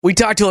We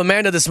talked to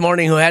Amanda this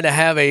morning, who had to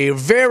have a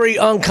very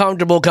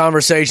uncomfortable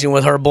conversation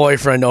with her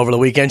boyfriend over the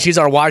weekend. She's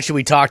our Why Should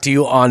We Talk to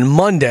You on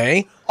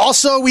Monday.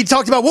 Also, we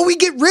talked about what we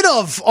get rid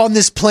of on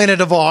this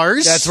planet of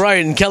ours. That's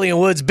right. And Kelly and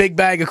Wood's big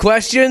bag of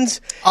questions.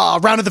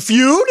 Round of the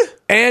feud.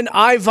 And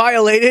I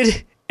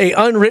violated a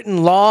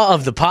unwritten law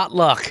of the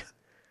potluck.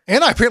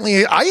 And I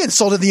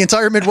insulted the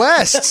entire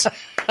Midwest.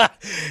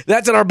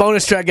 That's in our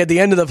bonus track at the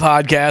end of the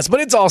podcast, but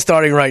it's all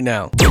starting right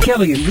now.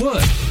 Kelly and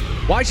Wood.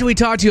 Why Should We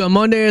Talk to You on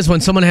Monday is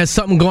when someone has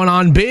something going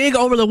on big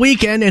over the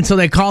weekend, and so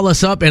they call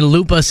us up and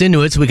loop us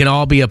into it so we can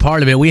all be a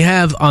part of it. We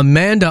have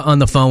Amanda on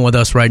the phone with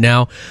us right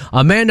now.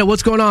 Amanda,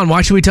 what's going on?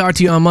 Why should we talk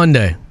to you on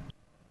Monday?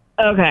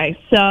 Okay,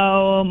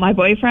 so my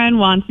boyfriend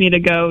wants me to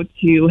go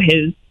to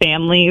his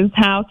family's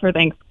house for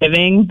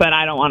Thanksgiving, but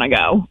I don't want to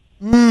go.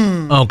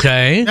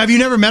 Okay. Have you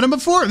never met him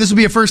before? This will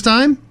be your first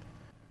time?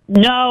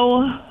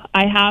 No,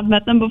 I have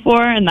met them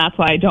before, and that's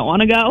why I don't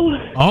want to go.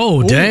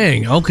 Oh,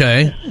 dang.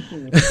 Okay.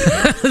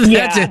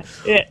 Yeah,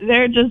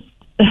 they're just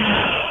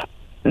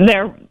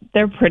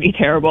they're pretty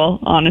terrible,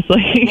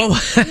 honestly. Well,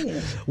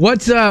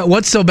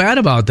 what's so bad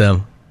about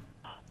them?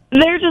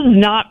 They're just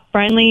not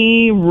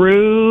friendly,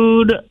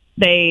 rude.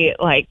 They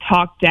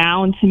talk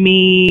down to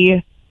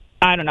me.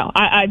 I don't know.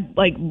 I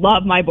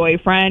love my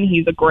boyfriend.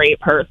 He's a great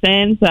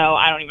person, so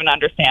I don't even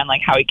understand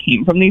how he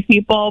came from these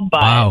people.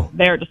 But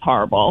They're just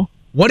horrible.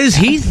 What does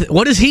he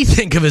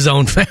think of his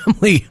own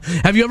family?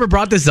 Have you ever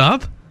brought this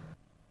up?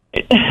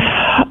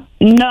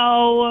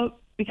 No,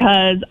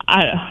 because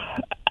I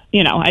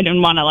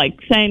didn't want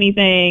to say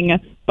anything.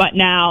 But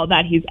now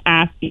that he's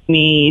asking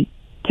me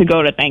to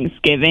go to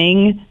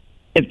Thanksgiving,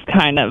 it's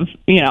kind of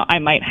I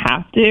might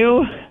have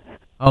to.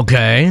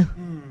 Okay.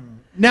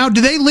 Now,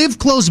 do they live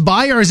close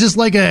by, or is this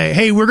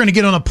hey, we're going to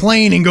get on a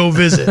plane and go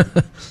visit?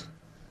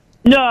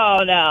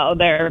 No,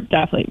 they're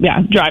definitely,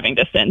 driving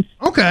distance.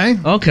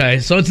 Okay.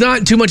 So it's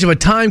not too much of a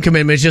time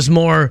commitment. It's just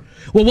more,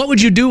 well, what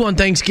would you do on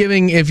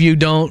Thanksgiving if you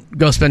don't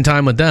go spend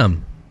time with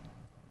them?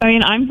 I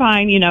mean, I'm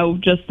fine,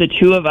 just the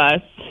two of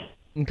us.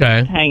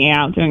 Okay. Hanging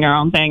out, doing our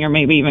own thing, or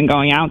maybe even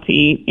going out to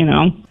eat,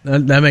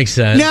 That makes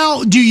sense.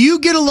 Now, do you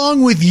get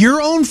along with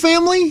your own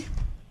family?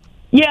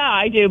 Yeah,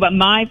 I do, but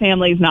my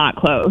family's not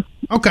close.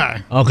 Okay.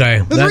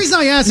 The reason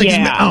I asked is,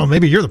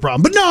 maybe you're the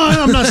problem. But no,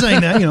 I'm not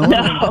saying that,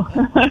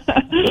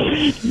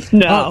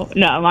 No,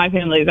 my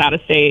family's out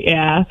of state,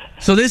 yeah.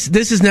 So this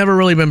has never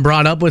really been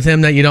brought up with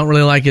him, that you don't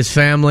really like his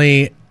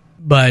family,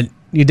 but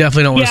you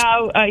definitely don't want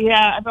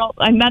to...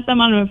 I met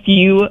them on a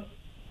few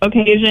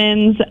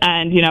occasions,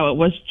 and, it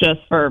was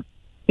just for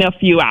a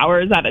few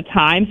hours at a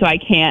time, so I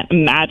can't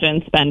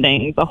imagine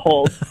spending the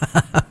whole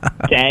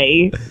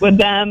day with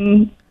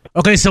them.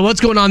 Okay, so what's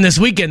going on this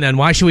weekend then?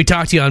 Why should we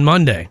talk to you on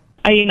Monday?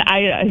 I mean,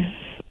 I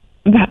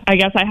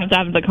guess I have to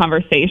have the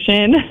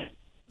conversation.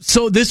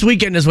 So this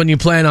weekend is when you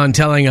plan on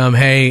telling them,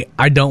 hey,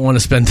 I don't want to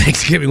spend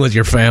Thanksgiving with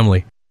your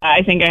family.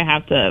 I think I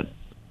have to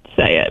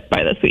say it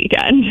by this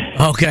weekend.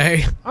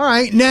 Okay. All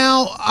right.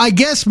 Now, I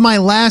guess my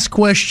last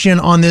question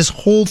on this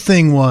whole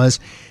thing was,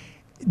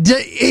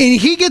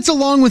 he gets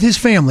along with his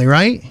family,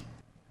 right?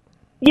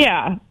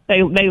 Yeah,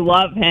 they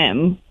love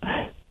him.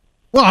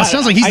 Well, it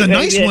sounds like he's the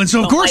nice one,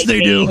 so of course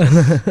they do.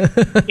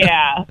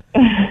 Yeah.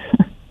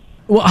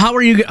 Well, how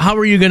are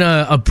you going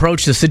to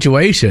approach the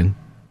situation?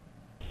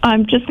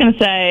 I'm just going to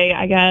say,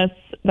 I guess,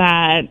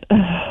 that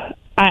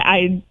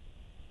I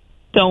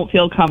don't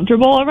feel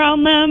comfortable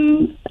around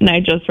them, and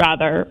I'd just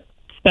rather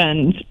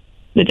spend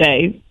the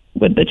day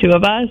with the two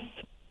of us.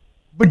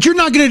 But you're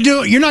not going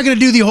to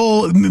do the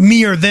whole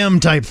me or them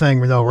type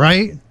thing, though,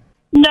 right?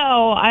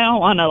 No, I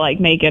don't want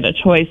to make it a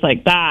choice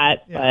like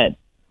that, but...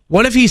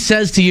 What if he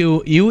says to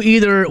you, you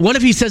either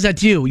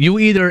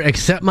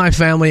accept my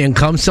family and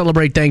come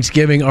celebrate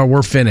Thanksgiving, or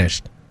we're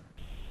finished?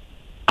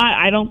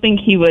 I don't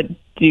think he would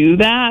do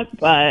that,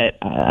 but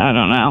I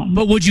don't know.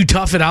 But would you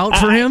tough it out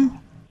for him?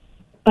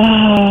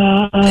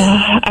 I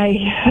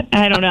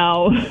don't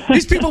know.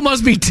 These people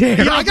must be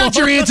terrible. Yeah, I got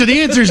your answer.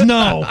 The answer is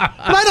no.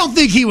 But I don't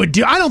think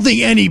I don't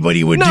think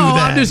anybody would do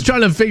that. I'm just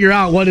trying to figure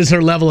out what is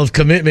her level of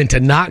commitment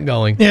to not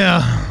going.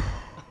 Yeah.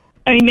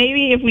 I mean,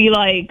 maybe if we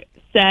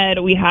said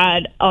we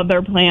had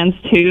other plans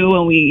too,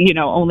 and we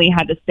only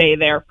had to stay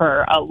there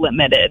for a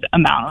limited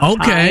amount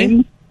of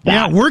time.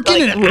 Yeah,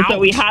 working it out. So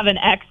we have an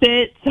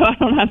exit, so I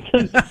don't have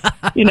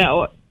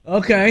to,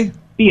 okay,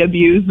 be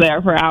abused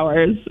there for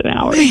hours and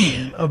hours.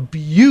 Man,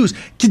 abuse.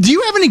 Do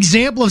you have an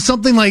example of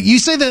something you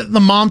say that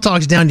the mom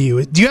talks down to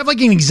you? Do you have an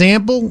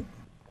example?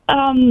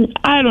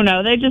 I don't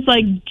know. They just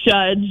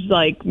judge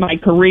my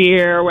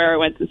career, where I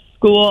went to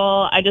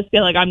school. I just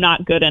feel like I'm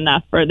not good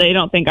enough they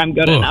don't think I'm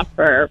good enough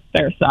for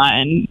their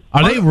son.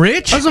 Are they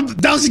rich?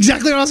 That was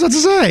exactly what I was about to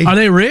say. Are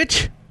they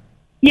rich?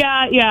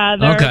 Yeah.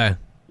 They're okay.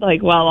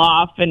 Well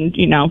off, and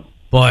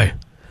Boy.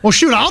 Well,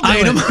 shoot, I'll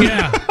date them.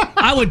 Yeah.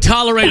 I would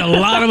tolerate a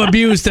lot of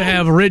abuse to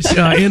have rich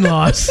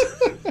in-laws.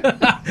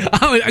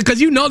 Because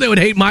they would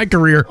hate my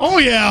career. Oh,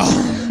 yeah.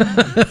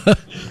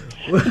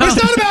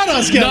 It's not about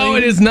us, Kelly. No,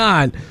 it is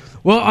not.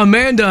 Well,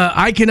 Amanda,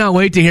 I cannot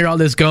wait to hear how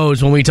this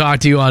goes when we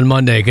talk to you on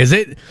Monday, because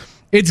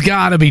It's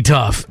got to be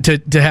tough to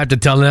have to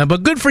tell them that.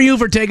 But good for you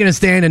for taking a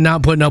stand and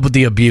not putting up with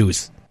the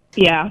abuse.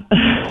 Yeah.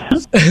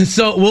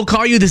 So we'll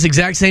call you this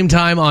exact same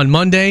time on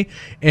Monday,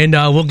 and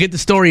we'll get the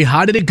story.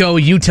 How did it go?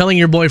 You telling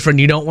your boyfriend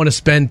you don't want to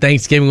spend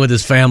Thanksgiving with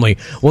his family.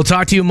 We'll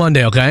talk to you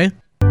Monday, okay?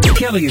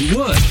 Kelly and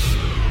Wood.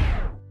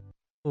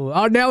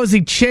 Now is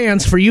the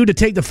chance for you to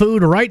take the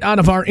food right out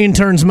of our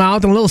intern's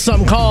mouth and a little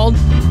something called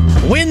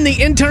Win the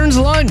Intern's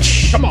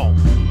Lunch. Come on.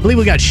 I believe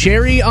we got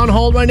Sherry on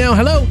hold right now.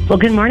 Hello. Well,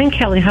 good morning,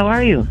 Kelly. How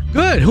are you?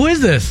 Good. Who is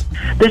this?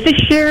 This is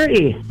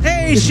Sherry.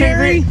 Hey, Your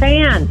Sherry. favorite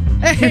fan.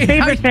 Hey, Your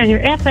favorite fan.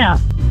 Your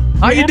FF.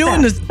 How Your you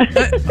doing this?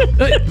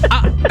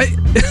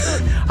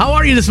 How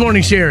are you this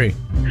morning, Sherry?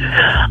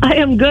 I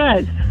am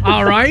good.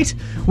 All right.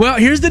 Well,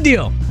 here's the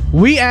deal.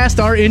 We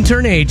asked our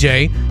intern,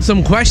 AJ,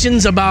 some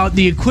questions about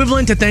the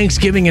equivalent to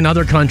Thanksgiving in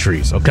other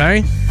countries,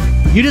 okay?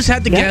 You just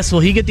have to guess,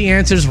 will he get the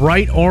answers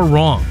right or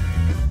wrong?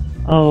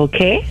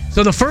 Okay.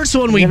 So the first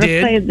one we never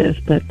did... played this,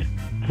 but...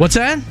 What's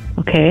that?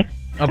 Okay.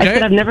 I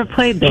said I've never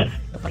played this.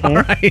 Okay. All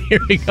right, here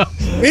we go.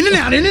 In and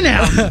out, in and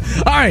out.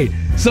 All right.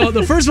 So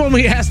the first one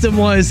we asked him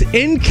was,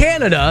 in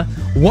Canada,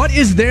 what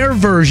is their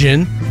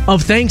version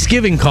of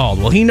Thanksgiving called?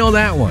 Will he know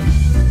that one?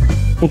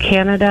 In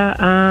Canada,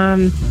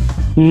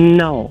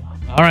 no.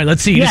 All right,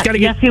 let's see. You just gotta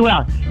get... Yes, he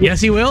will.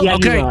 Yes, he will? Yeah,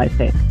 okay. he will, I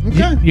think.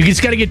 Okay. You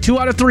just got to get 2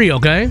 out of 3,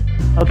 okay?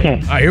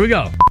 Okay. All right, here we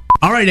go.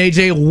 All right,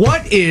 AJ,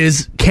 what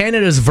is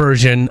Canada's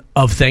version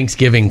of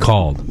Thanksgiving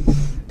called?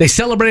 They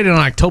celebrate it on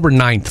October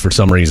 9th for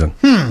some reason.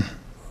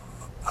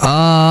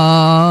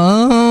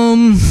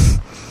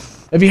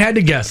 If you had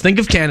to guess, think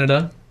of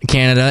Canada.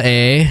 Canada,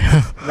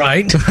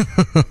 Right.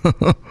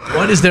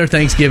 What is their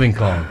Thanksgiving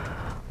called?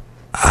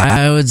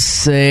 I would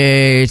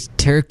say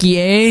Turkey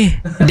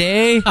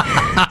Day. Can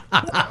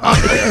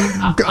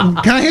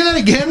I hear that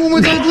again one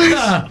more time, please?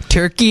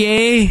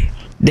 Turkey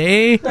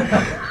Day.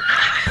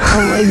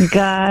 Oh, my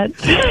God.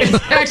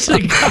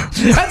 Actually,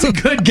 that's a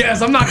good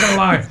guess. I'm not going to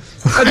lie.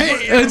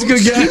 That's a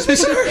good guess.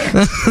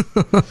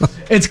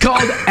 It's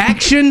called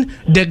Action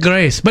de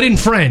Grace, but in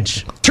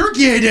French.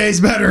 Turkey Day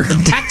is better.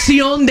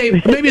 Action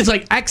de... Maybe it's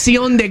like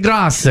Action de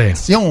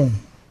Grace. Yon.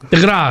 De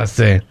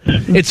Grace.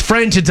 It's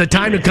French. It's a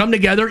time to come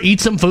together,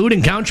 eat some food,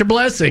 and count your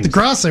blessings.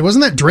 Grasse,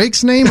 wasn't that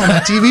Drake's name on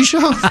that TV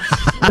show?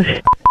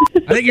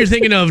 I think you're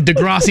thinking of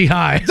Degrassi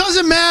High.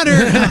 Doesn't matter.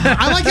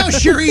 I like how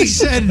Sherry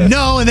said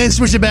no and then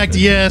switched it back to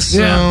yes. So.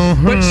 Yeah.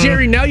 But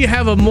Sherry, now you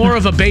have more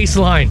of a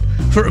baseline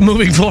for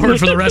moving forward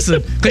for the rest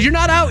of it, because you're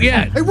not out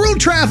yet. A road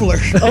traveler.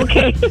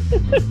 Okay.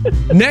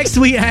 Next,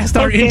 we asked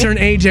our intern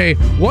AJ,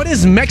 what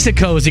is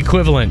Mexico's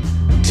equivalent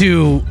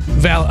to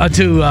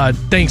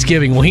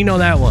Thanksgiving? Will he know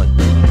that one?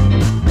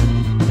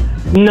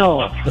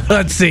 No.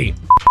 Let's see.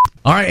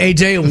 All right,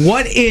 AJ,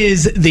 what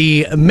is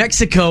the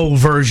Mexico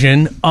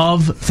version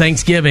of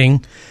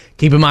Thanksgiving?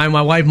 Keep in mind,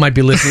 my wife might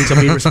be listening, so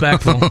be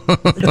respectful.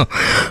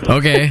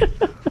 Okay.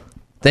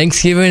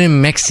 Thanksgiving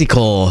in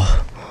Mexico.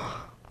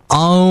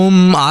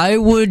 I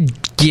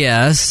would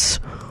guess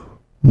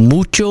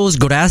muchos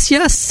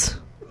gracias.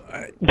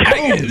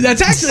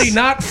 That's actually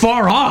not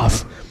far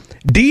off.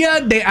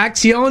 Dia de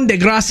Acción de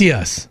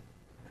Gracias.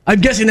 I'm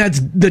guessing that's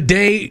the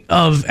day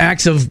of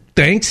acts of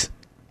thanks.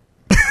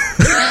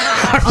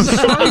 I'm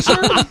sorry, sir.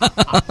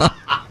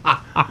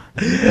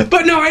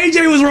 But no,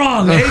 AJ was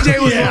wrong. AJ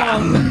was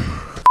wrong.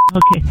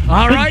 Okay.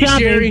 All Good right, job,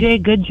 Sherry.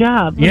 AJ. Good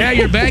job. Yeah,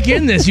 you're back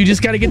in this. You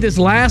just got to get this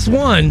last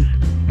one,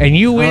 and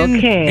you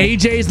win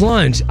AJ's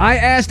lunch. I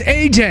asked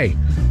AJ,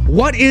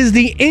 what is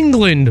the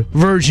England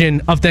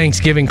version of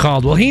Thanksgiving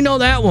called? Will he know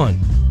that one?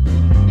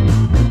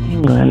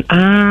 England.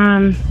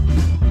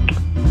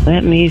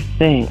 Let me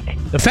think.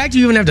 The fact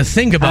you even have to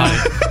think about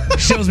it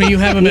shows me you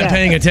haven't been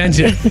paying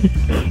attention.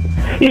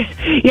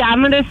 Yeah,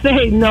 I'm going to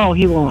say no,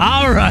 he won't.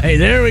 All right,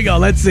 there we go.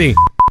 Let's see.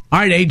 All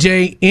right,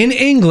 AJ, in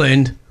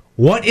England,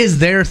 what is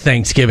their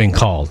Thanksgiving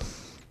called?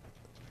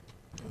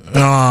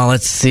 Oh,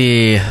 let's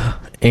see.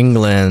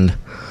 England.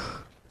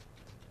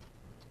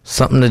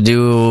 Something to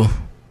do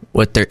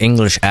with their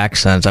English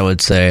accents, I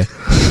would say.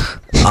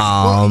 Yeah,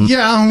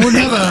 I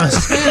wouldn't have a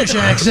Spanish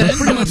accent.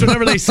 Pretty much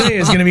whatever they say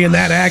is going to be in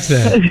that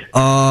accent.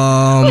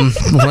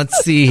 Let's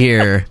see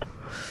here.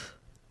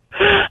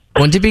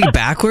 Wouldn't it be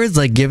backwards,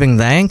 like giving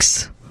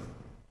thanks?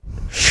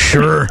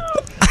 Sure.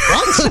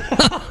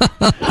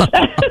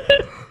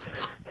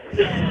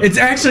 It's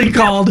actually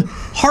called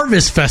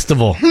Harvest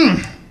Festival,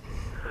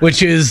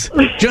 which is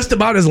just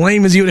about as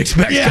lame as you would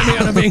expect coming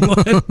out of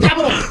England.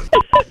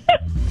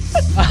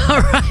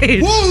 All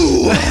right.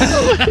 Woo!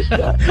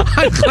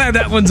 I'm glad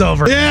that one's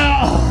over.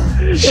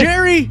 Yeah.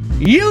 Sherry,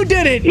 you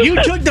did it.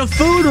 You took the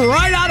food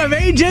right out of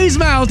AJ's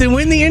mouth and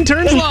win the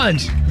intern's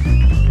lunch.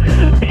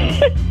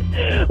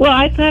 Well,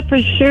 I thought for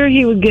sure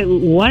he would get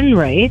one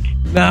right.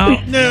 No.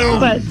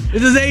 But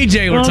This is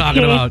AJ we're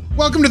talking about.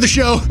 Welcome to the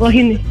show. well,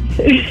 he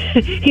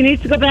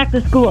needs to go back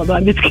to school. No,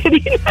 I'm just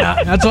kidding.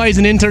 That's why he's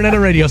an intern at a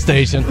radio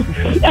station.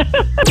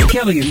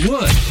 Kelly and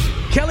Wood.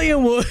 Kelly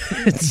and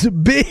Wood's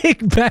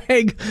big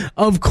bag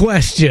of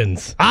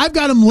questions. I've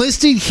got them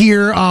listed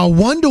here,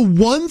 1 to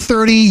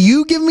 130.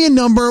 You give me a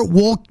number,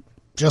 we'll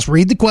Just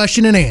read the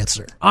question and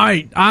answer. All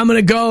right, I'm going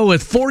to go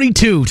with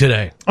 42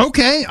 today.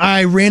 Okay,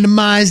 I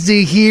randomized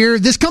it here.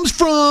 This comes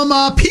from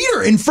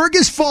Peter in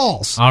Fergus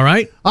Falls. All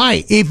right. All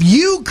right, if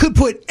you could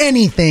put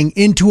anything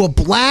into a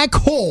black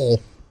hole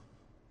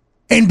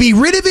and be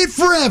rid of it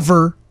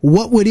forever,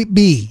 what would it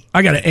be?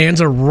 I got to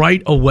answer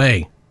right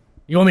away.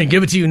 You want me to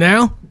give it to you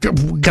now?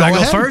 Can I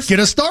go first? Get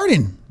us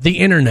started. The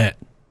internet.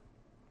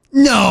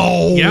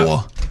 No.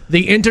 Yeah.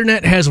 The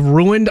internet has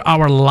ruined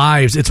our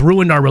lives. It's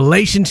ruined our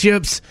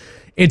relationships.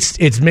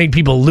 It's made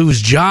people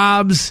lose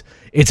jobs.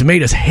 It's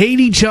made us hate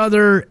each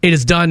other. It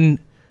has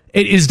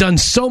done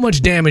so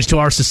much damage to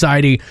our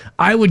society.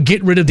 I would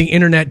get rid of the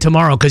internet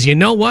tomorrow because you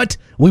know what?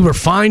 We were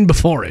fine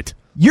before it.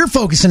 You're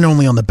focusing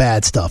only on the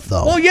bad stuff,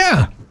 though. Well,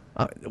 yeah.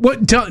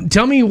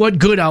 Tell me what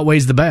good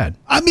outweighs the bad.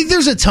 I mean,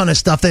 there's a ton of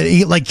stuff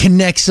that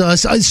connects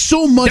us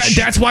so much.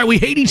 That's why we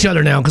hate each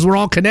other now, because we're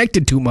all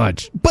connected too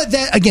much. But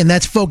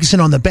that's focusing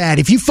on the bad.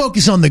 If you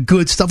focus on the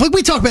good stuff, like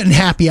we talk about in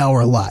Happy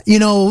Hour a lot,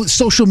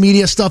 social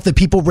media stuff that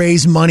people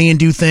raise money and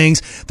do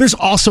things. There's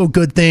also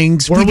good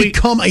things. We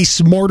become a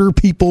smarter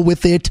people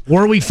with it.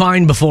 Were we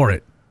fine before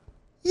it?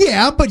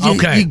 Yeah, but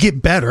you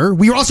get better.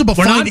 We were also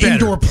behind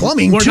indoor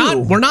plumbing,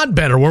 too. We're not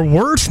better. We're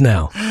worse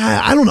now.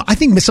 I don't know. I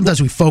think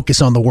sometimes we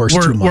focus on the worst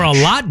too much. We're a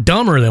lot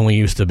dumber than we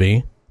used to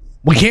be.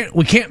 We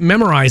can't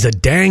memorize a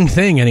dang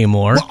thing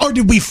anymore. Well, or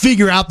did we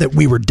figure out that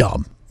we were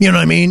dumb? You know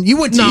what I mean?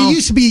 It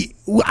used to be.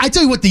 I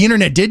tell you what, the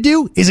internet did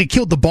do is it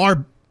killed the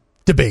bar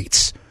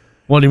debates.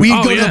 Where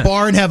you go to the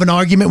bar and have an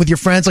argument with your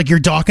friends, like you're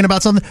talking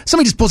about something.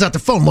 Somebody just pulls out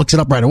their phone, looks it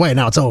up right away, and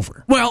now it's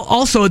over. Well,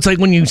 also, it's like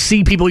when you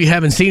see people you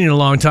haven't seen in a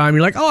long time,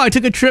 you're like, oh, I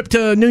took a trip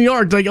to New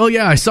York. Like, oh,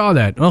 yeah, I saw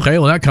that. Okay,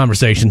 well, that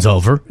conversation's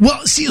over.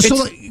 Well, see,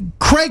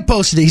 Craig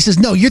posted it. He says,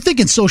 no, you're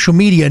thinking social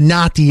media,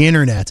 not the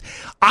internet.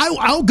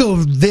 I'll go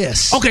with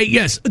this. Okay,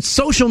 yes, it's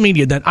social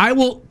media then.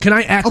 Can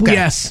I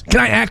acquiesce? Okay. Can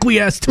I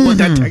acquiesce to what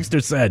that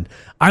texter said?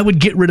 I would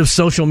get rid of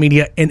social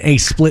media in a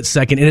split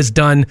second. It has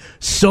done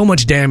so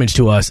much damage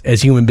to us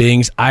as human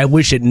beings. I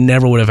wish it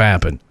never would have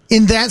happened.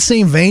 In that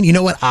same vein, you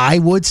know what I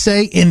would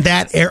say in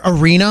that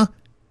arena?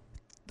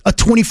 A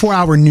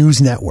 24-hour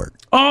news network.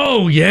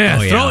 Oh, yeah.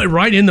 Throw it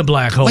right in the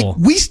black hole.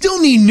 We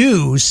still need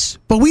news,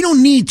 but we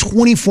don't need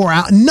 24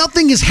 hours.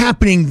 Nothing is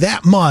happening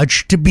that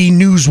much to be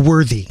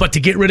newsworthy. But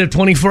to get rid of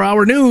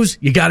 24-hour news,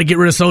 you got to get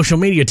rid of social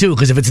media, too,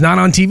 because if it's not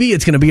on TV,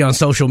 it's going to be on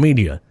social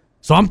media.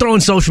 So I'm throwing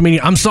social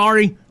media. I'm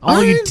sorry,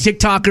 all you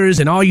TikTokers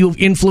and all you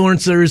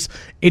influencers.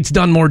 It's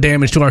done more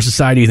damage to our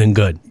society than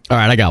good. All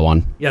right, I got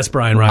one. Yes,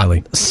 Brian Riley.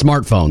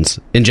 Smartphones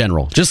in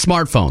general. Just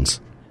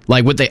smartphones.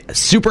 Like with the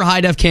super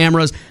high-def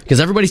cameras,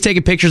 because everybody's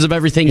taking pictures of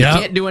everything. You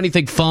can't do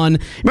anything fun.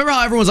 Remember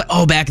how everyone was like,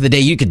 oh, back in the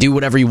day, you could do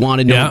whatever you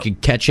wanted. No one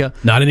could catch you.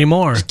 Not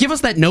anymore. Just give us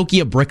that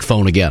Nokia brick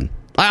phone again.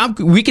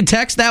 We can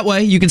text that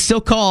way. You can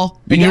still call.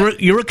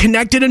 You were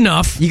connected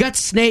enough. You got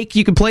Snake.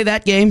 You can play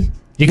that game.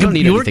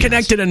 You were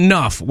connected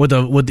enough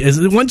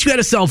once you had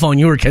a cell phone,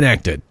 you were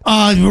connected.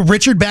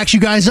 Richard backs you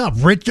guys up.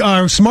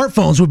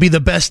 Smartphones would be the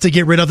best to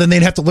get rid of, and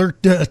they'd have to learn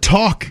to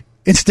talk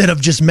instead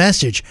of just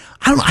message.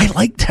 I don't know. I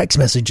like text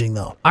messaging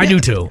though. I do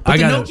too. But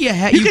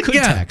Nokia you could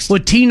text.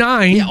 With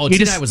T9,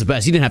 T9 was the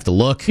best. You didn't have to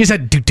look. You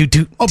said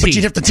do. Oh, but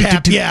you'd have to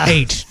tap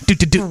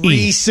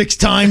H 6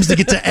 times to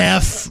get to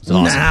F.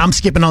 Awesome. Nah, I'm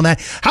skipping on that.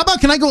 How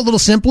about, can I go a little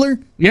simpler?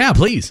 Yeah,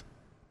 please.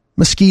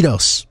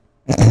 Mosquitoes.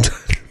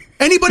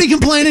 Anybody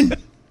complaining?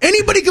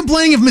 Anybody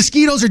complaining if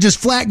mosquitoes are just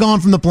flat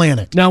gone from the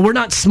planet? Now, we're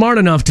not smart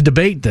enough to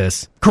debate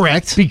this.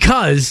 Correct.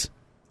 Because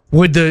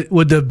would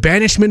the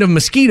banishment of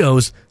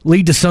mosquitoes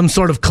lead to some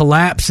sort of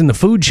collapse in the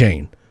food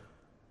chain?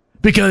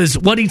 Because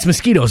what eats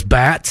mosquitoes?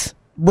 Bats?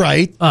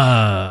 Right.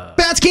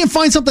 Bats can't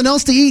find something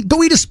else to eat.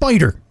 Go eat a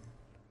spider.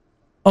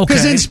 Okay.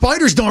 Because then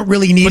spiders don't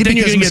really need it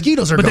because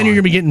mosquitoes are gone. But then you're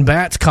going to be getting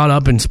bats caught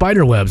up in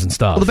spider webs and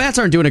stuff. Well, the bats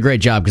aren't doing a great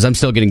job because I'm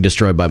still getting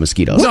destroyed by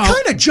mosquitoes. What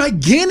kind of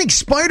gigantic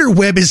spider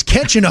web is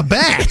catching a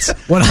bat? To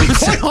be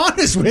quite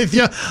honest with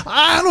you,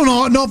 I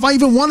don't know if I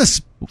even want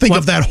to think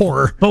of that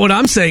horror. But what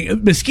I'm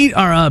saying,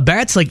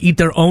 bats eat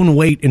their own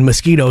weight in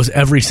mosquitoes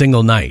every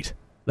single night.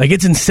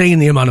 It's insane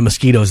the amount of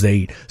mosquitoes they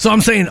eat. So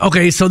I'm saying,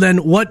 okay, so then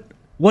what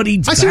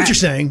eats bats? I see what you're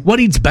saying. What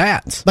eats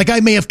bats?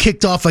 I may have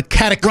kicked off a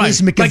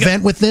cataclysmic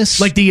event with this.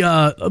 Like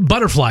the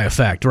butterfly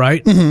effect,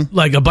 right? Mm-hmm.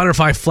 Like a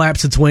butterfly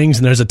flaps its wings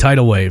and there's a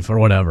tidal wave or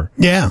whatever.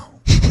 Yeah.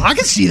 I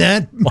can see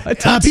that. What?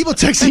 People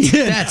texting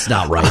in. That's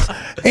not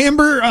right.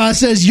 Amber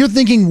says, you're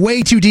thinking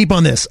way too deep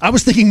on this. I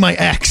was thinking my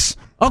ex.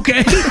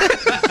 Okay.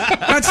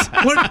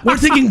 We're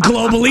thinking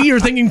globally. You're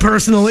thinking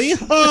personally.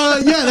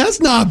 Yeah, that's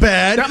not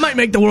bad. That might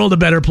make the world a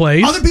better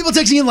place. Other people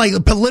texting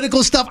in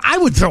political stuff. I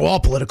would throw all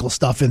political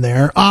stuff in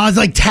there.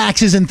 Like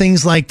taxes and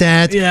things like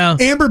that. Yeah.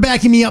 Amber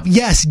backing me up.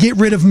 Yes, get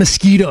rid of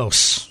mosquitoes.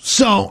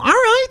 So, all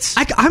right.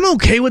 I'm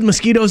okay with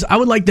mosquitoes. I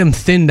would like them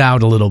thinned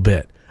out a little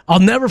bit. I'll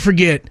never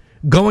forget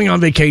going on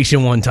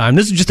vacation one time.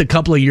 This was just a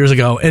couple of years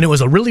ago, and it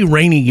was a really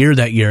rainy year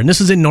that year. And this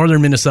was in northern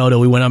Minnesota.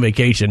 We went on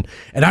vacation,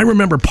 and I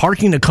remember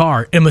parking the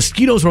car, and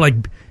mosquitoes were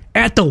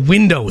at the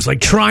windows,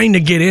 like trying to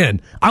get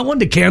in. I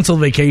wanted to cancel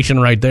vacation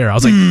right there. I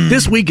was like,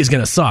 this week is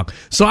going to suck.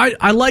 So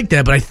I like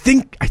that, but I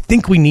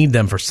think we need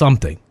them for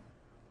something.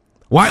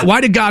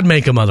 Why did God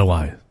make them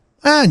otherwise?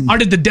 Or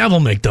did the devil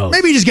make those?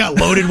 Maybe he just got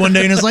loaded one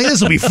day and was like,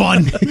 this will be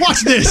fun.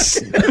 Watch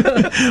this.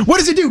 What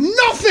does it do?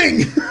 Nothing.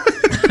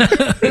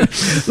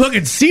 Look,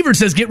 Sievert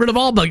says get rid of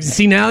all bugs.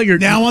 See, now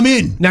I'm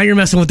in. Now you're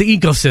messing with the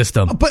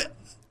ecosystem. But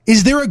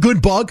is there a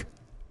good bug?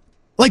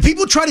 Like,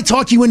 people try to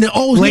talk you into,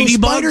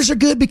 spiders are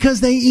good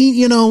because they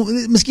eat,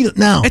 mosquitoes.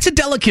 No. It's a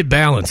delicate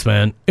balance,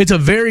 man. It's a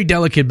very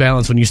delicate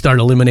balance when you start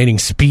eliminating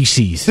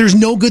species. There's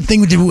no good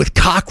thing to do with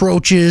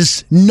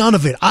cockroaches. None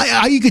of it.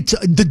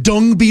 The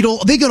dung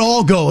beetle, they could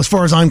all go as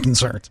far as I'm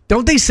concerned.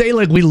 Don't they say,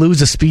 like, we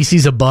lose a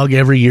species of bug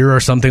every year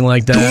or something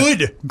like that?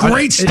 Good.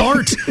 Great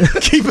start.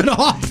 Keep it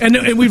up.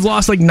 And we've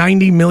lost like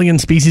 90 million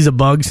species of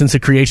bugs since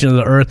the creation of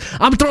the earth.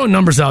 I'm throwing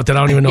numbers out that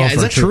I don't even know if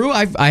is that true?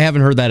 I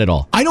haven't heard that at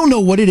all. I don't know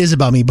what it is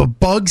about me, but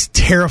bugs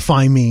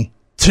terrify me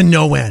to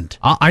no end.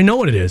 I know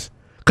what it is.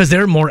 Because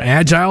they're more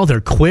agile, they're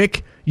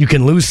quick, you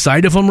can lose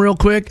sight of them real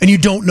quick. And you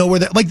don't know where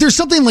that... Like, there's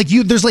something like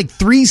there's like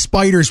 3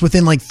 spiders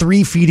within like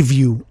 3 feet of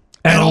you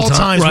at all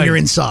times when you're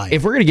inside.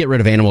 If we're going to get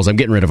rid of animals, I'm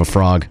getting rid of a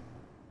frog.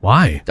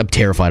 Why? I'm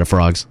terrified of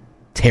frogs.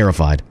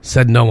 Terrified.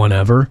 Said no one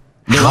ever.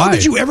 How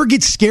did you ever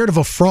get scared of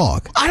a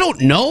frog? I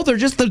don't know. They're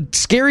just the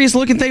scariest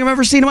looking thing I've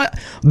ever seen.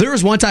 There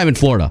was one time in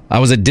Florida. I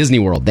was at Disney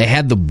World. They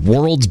had the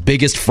world's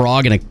biggest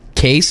frog in a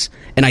case,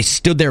 and I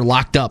stood there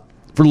locked up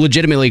for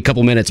legitimately a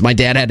couple minutes. My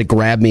dad had to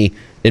grab me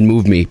and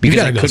move me because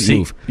I couldn't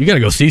move. You got to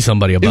go see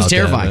somebody about that. It was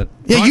terrifying.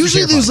 Yeah,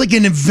 usually there's like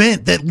an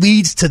event that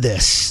leads to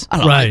this.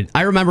 Right.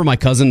 I remember my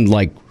cousin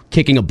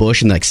kicking a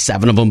bush and like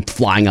 7 of them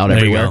flying out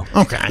everywhere.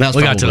 Okay.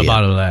 We got to the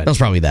bottom of that. That was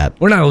probably that.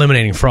 We're not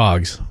eliminating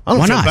frogs. I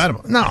don't feel bad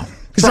about it. No.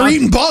 Because they're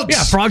eating bugs.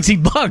 Yeah, frogs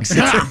eat bugs.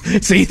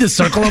 See, the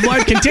circle of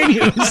life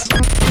continues.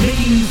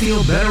 Making you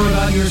feel better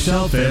about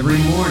yourself every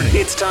morning.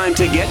 It's time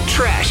to get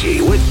trashy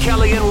with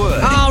Kelly and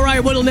Wood. All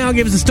right, Wood'll now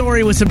give us a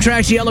story with some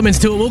trashy elements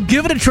to it. We'll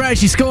give it a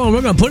trashy score, and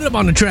we're going to put it up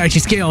on the trashy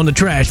scale on the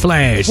Trash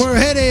Flash. We're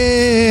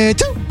headed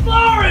to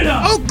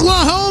Florida,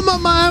 Oklahoma,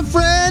 my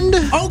friend.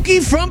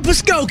 Okie from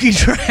Muskogee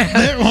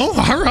Trash.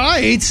 All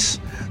right.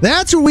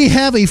 That's where we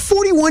have a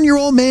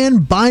 41-year-old man,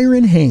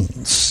 Byron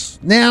Haynes.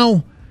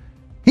 Now,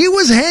 he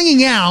was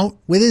hanging out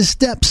with his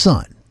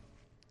stepson,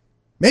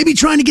 maybe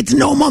trying to get to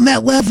know him on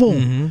that level.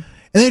 Mm-hmm. And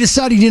they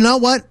decided, you know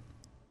what?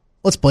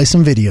 Let's play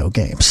some video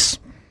games.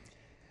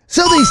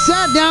 So they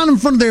sat down in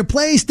front of their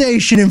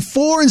PlayStation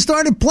 4 and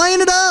started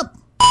playing it up.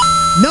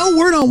 No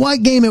word on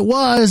what game it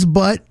was,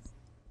 but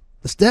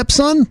the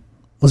stepson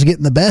was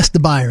getting the best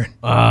of Byron.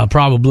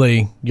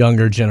 Probably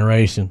younger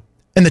generation.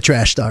 And the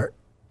trash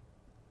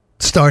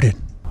started.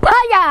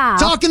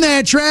 Talking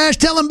that trash,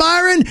 telling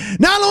Byron,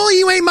 not only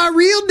you ain't my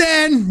real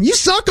dad, you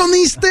suck on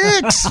these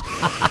sticks.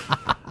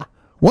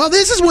 Well,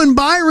 this is when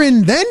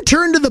Byron then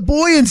turned to the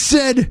boy and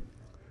said,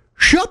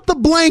 shut the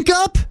blank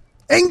up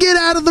and get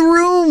out of the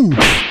room.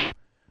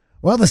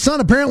 Well, the son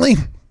apparently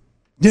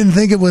didn't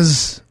think it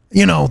was,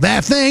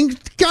 that thing.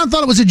 Kind of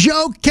thought it was a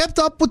joke, kept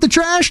up with the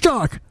trash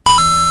talk.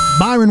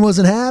 Byron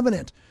wasn't having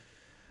it.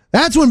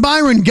 That's when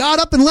Byron got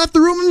up and left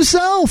the room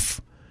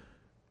himself.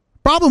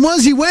 Problem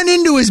was, he went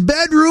into his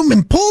bedroom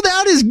and pulled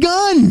out his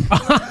gun.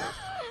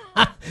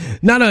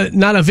 Not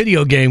a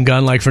video game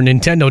gun like for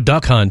Nintendo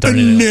Duck Hunt.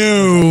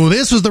 No,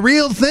 this was the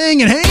real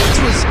thing, and Haynes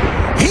was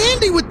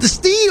handy with the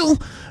steel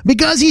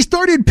because he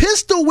started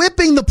pistol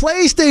whipping the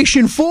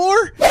PlayStation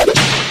 4,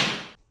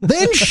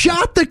 then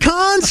shot the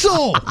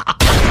console.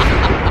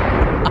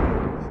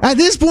 At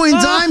this point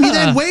in time, he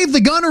then waved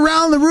the gun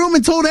around the room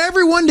and told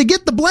everyone to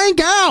get the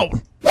blank out.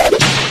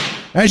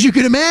 As you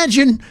can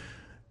imagine,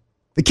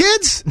 the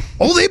kids,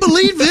 they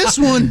believed this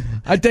one.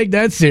 I take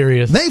that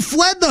serious. They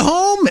fled the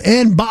home,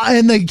 and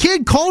the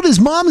kid called his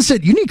mom and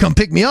said, you need to come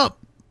pick me up.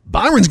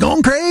 Byron's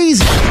going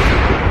crazy.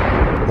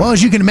 Well,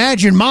 as you can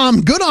imagine,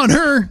 Mom, good on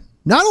her,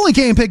 not only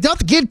came picked up,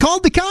 the kid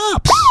called the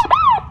cops.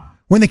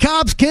 When the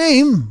cops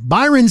came,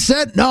 Byron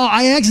said, no,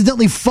 I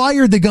accidentally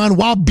fired the gun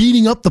while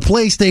beating up the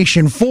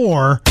PlayStation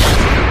 4.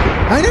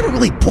 I never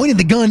really pointed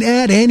the gun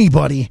at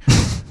anybody.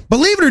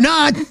 Believe it or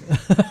not,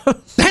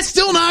 that's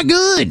still not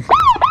good.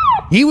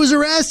 He was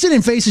arrested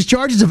and faces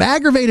charges of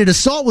aggravated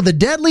assault with a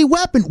deadly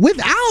weapon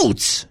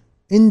without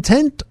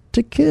intent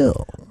to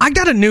kill. I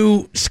got a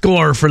new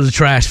score for the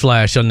Trash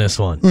Flash on this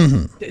one.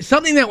 Mm-hmm.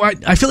 Something that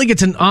I feel like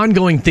it's an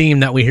ongoing theme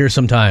that we hear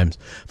sometimes.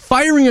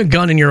 Firing a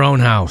gun in your own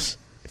house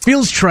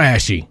feels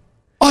trashy.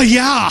 Oh,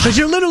 yeah. Because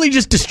you're literally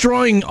just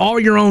destroying all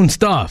your own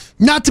stuff.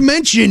 Not to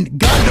mention,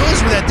 God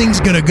knows where that thing's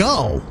going to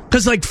go.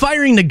 Because,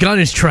 firing the gun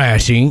is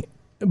trashy,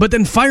 but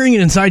then firing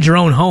it inside your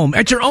own home,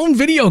 at your own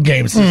video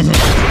games,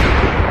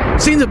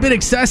 seems a bit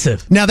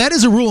excessive. Now, that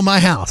is a rule in my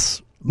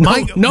house.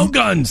 No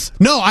guns.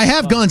 No, I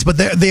have guns, but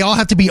they all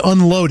have to be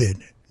unloaded.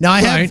 Now,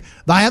 I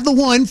have the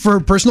one for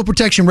personal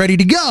protection ready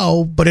to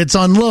go, but it's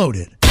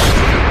unloaded.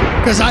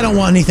 Because I don't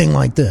want anything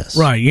like this.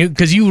 Right,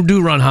 because you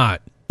do run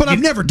hot. But I've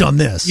never done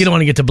this. You don't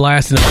want to get to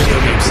blasting the video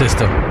game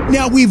system.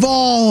 Now, we've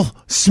all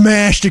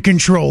smashed a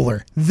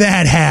controller.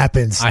 That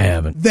happens. I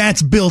haven't.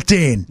 That's built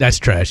in. That's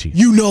trashy.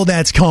 You know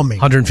that's coming.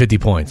 150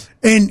 points.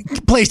 And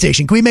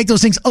PlayStation, can we make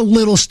those things a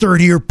little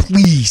sturdier,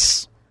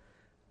 please?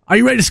 Are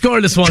you ready to score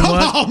this one, Come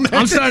Wood? on, man.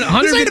 I'm starting.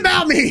 This ain't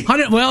about me.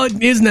 Well,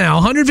 it is now.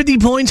 150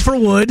 points for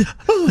Wood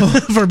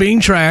for being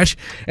trash.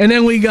 And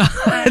then we got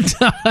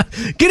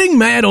getting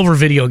mad over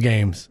video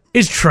games.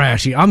 It's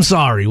trashy. I'm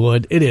sorry,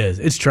 Wood. It is.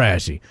 It's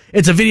trashy.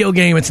 It's a video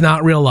game. It's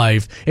not real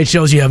life. It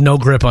shows you have no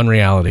grip on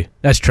reality.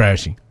 That's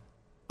trashy.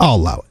 I'll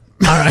allow it.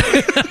 All right.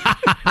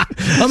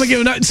 I'm going to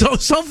give it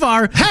so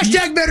far.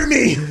 Hashtag better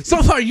me.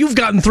 So far, you've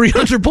gotten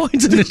 300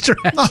 points in this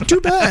trash. Not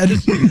too bad.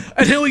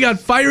 And then we got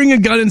firing a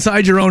gun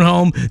inside your own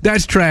home.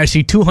 That's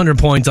trashy. 200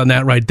 points on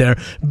that right there.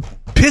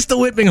 Pistol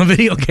whipping a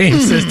video game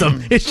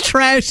system. It's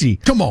trashy.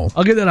 Come on.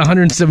 I'll give that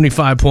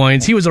 175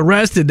 points. He was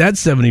arrested. That's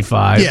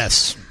 75.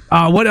 Yes.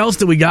 What else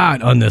do we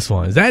got on this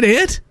one? Is that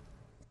it?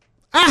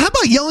 How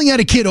about yelling at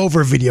a kid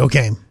over a video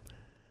game?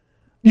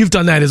 You've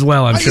done that as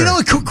well, I'm sure. You know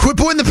what? Quit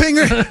pointing the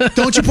finger.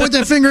 Don't you point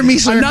that finger at me,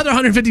 sir. Another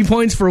 150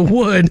 points for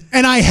Wood.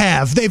 And I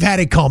have. They've had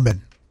it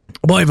coming.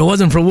 Boy, if it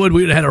wasn't for Wood,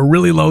 we would have had a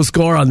really low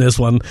score on this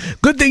one.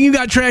 Good thing you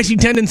got trashy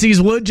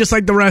tendencies, Wood, just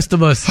like the rest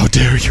of us. How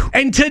dare you?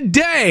 And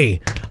today,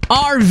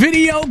 our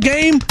video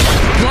game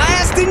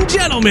blasting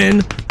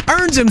gentleman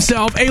earns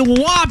himself a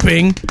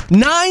whopping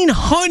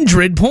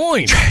 900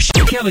 points.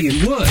 Kelly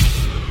and Wood.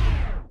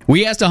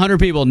 We asked 100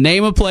 people,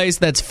 name a place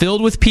that's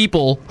filled with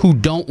people who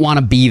don't want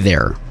to be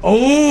there.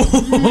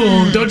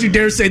 Oh, don't you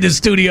dare say the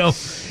studio.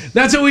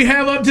 That's what we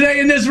have up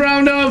today in this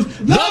round of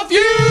The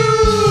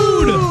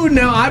Feud.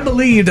 Now, I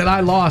believe that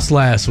I lost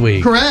last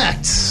week.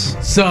 Correct.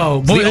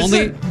 So, boy,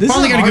 this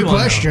Finally got a good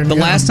question. The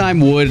last time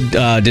Wood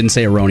didn't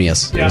say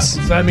erroneous. Yeah, so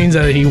that means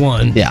that he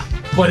won. Yeah.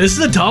 Boy, this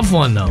is a tough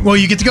one, though. Well,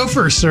 you get to go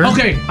first, sir.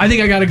 Okay, I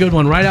think I got a good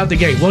one right out the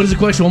gate. What is the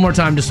question one more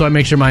time, just so I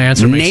make sure my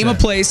answer makes Name sense?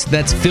 a place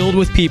that's filled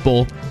with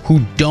people who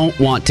don't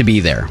want to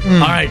be there. All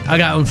right, I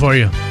got one for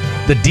you.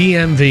 The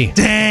DMV.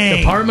 Dang.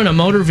 Department of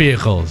Motor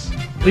Vehicles.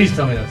 Please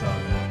tell me that's all.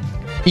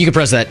 You can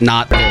press that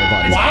not there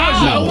button.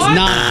 Wow, No, what? it's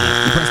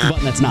not. You press the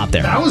button that's not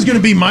there. That was going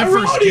to be my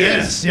first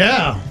Erroneous. guess.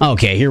 Yeah.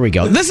 Okay, here we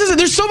go.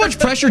 There's so much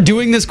pressure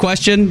doing this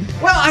question.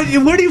 Well,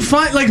 where do you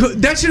find,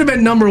 that should have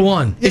been number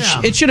one.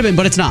 Yeah. It should have been,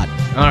 but it's not.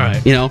 All right.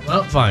 You know?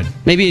 Well, fine.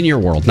 Maybe in your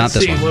world, not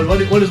this See, one.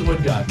 what does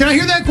Wood got? Can I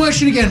hear that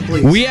question again,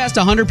 please? We asked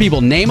 100 people,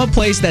 name a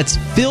place that's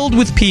filled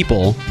with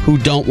people who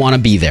don't want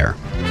to be there.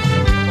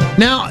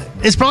 Now,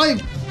 it's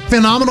probably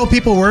phenomenal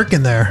people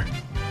working there.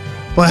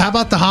 But how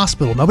about the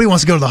hospital? Nobody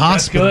wants to go to the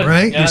hospital, good.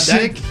 right? Yeah, You're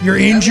sick. You're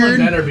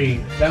injured. That one better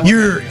be.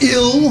 You're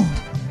ill.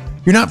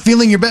 You're not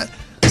feeling your best.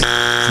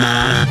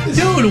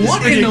 Dude,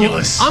 what in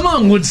ridiculous. the... I'm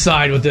on Wood's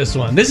side with this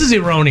one. This is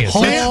erroneous.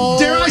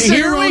 Dare I say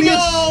Here we erroneous?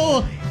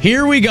 go.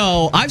 Here we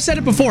go. I've said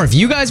it before. If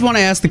you guys want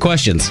to ask the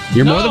questions,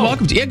 you're more than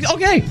welcome to. Yeah,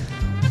 okay.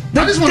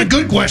 I just want a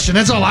good question.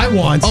 That's all I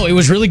want. Oh, it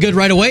was really good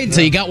right away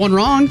until you got one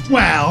wrong?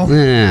 Wow. All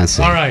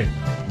right.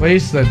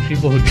 Place that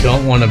people who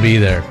don't want to be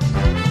there.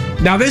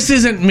 Now, this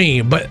isn't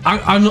me, but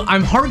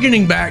I'm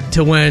hearkening back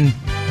to when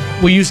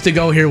we used to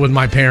go here with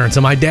my parents,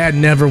 and my dad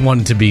never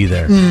wanted to be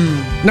there.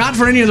 Not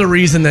for any other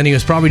reason than he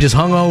was probably just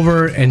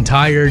hungover and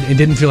tired and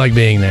didn't feel like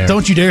being there.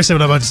 Don't you dare say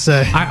what I'm about to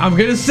say. I'm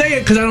going to say it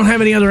because I don't have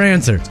any other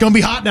answer. It's going to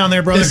be hot down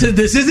there, brother.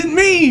 This isn't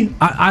me.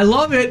 I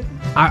love it.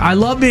 I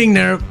love being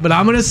there, but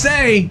I'm going to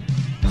say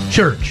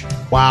church.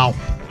 Wow.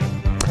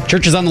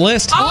 Church is on the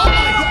list.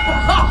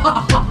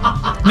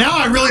 Now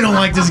I really don't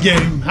like this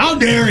game. How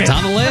dare it? It's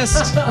on the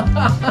list.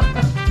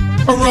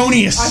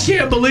 Erroneous. I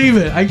can't believe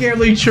it. I can't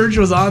believe church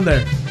was on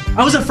there.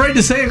 I was afraid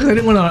to say it because I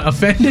didn't want to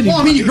offend anybody. Well,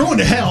 I mean, you're going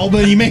to hell,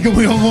 but you make it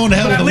going to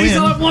hell But at to least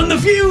win. I've won the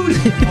feud.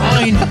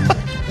 Fine.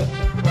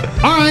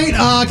 All right.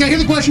 Can I hear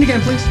the question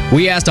again, please?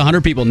 We asked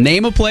 100 people,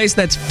 name a place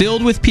that's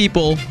filled with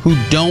people who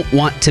don't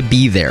want to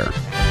be there.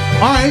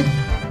 All right.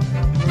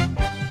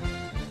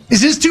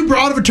 Is this too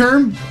broad of a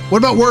term? What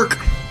about work?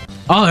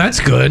 Oh, that's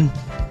good.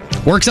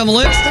 Work's on the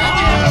list.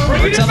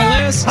 Work's on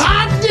the list.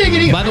 Hot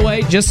diggity. By the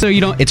way, just so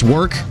you know, it's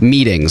work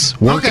meetings.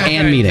 Work Okay,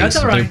 and okay. meetings. That's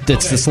all right.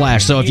 It's the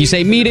slash. So if you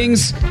say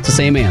meetings, it's the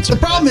same answer. The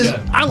problem is,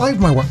 I like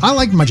my work. I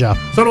like my job.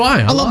 So do I.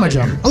 I love my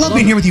job. I love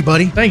being here with you,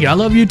 buddy. Thank you. I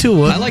love you too,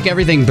 Wood. I like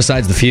everything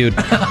besides the feud.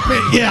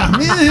 Yeah.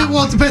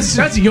 Well, it depends.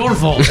 That's your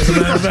fault. As a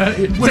matter of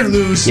fact. Win or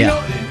lose. You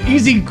know,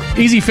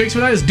 easy fix for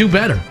that is do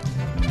better.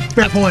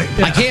 Fair point.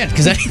 I can't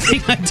because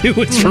anything I do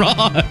is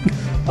wrong.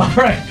 All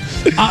right.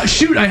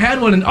 Shoot, I had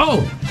one, and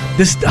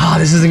this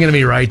isn't going to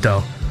be right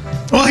though.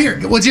 Well, here.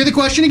 What's the other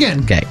question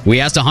again? Okay, we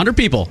asked 100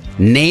 people.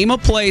 Name a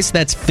place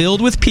that's filled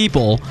with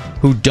people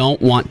who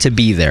don't want to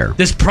be there.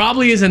 This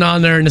probably isn't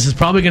on there, and this is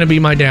probably going to be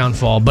my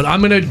downfall. But I'm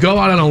going to go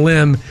out on a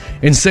limb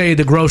and say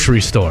the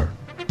grocery store.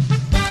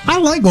 I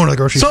like going to the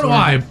grocery store. So do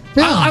I.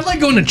 Yeah. I like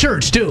going to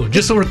church too.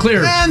 Just so we're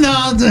clear.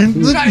 No,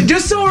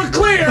 Just so we're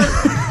clear.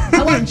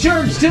 I like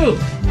church too.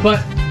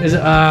 But is it?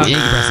 Yeah, you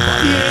can press the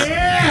button.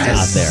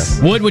 Yes. It's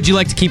not there. Wood, would you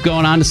like to keep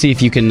going on to see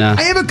if you can?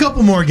 I have a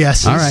couple more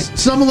guesses. All right.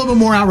 Some a little bit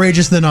more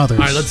outrageous than others.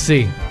 All right, let's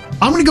see.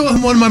 I'm going to go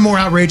with one of my more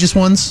outrageous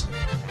ones.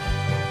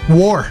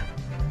 War.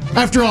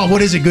 After all,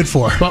 what is it good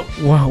for? But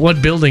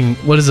what building?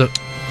 What is it?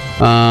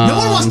 No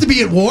one wants to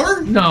be at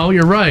war. No,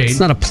 you're right. It's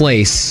not a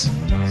place.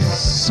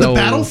 So the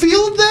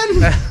battlefield,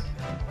 then?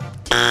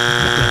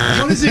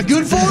 What is it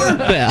good for?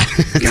 Yeah.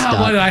 God,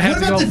 why did I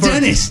have what to about go the first?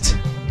 dentist?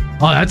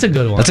 Oh, that's a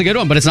good one. That's a good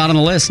one, but it's not on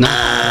the list.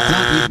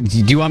 No. Do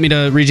you want me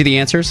to read you the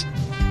answers?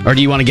 Or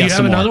do you want to guess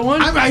Do you have some another more?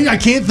 one? I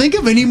can't think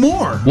of any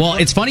more. Well,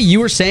 it's funny. You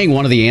were saying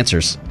one of the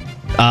answers.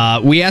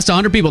 We asked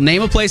 100 people,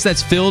 name a place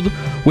that's filled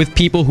with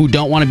people who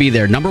don't want to be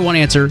there. Number 1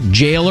 answer,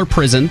 jail or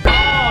prison.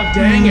 Oh,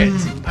 dang it.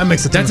 That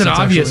makes That's an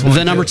obvious one.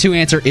 The number 2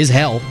 answer is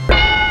hell.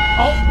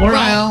 Oh, we're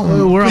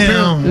up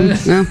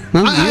here.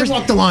 I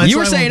walked the line, You so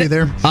were I saying won't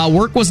be there.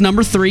 Work was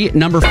number 3.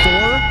 Number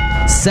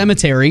 4,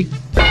 cemetery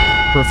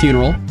for a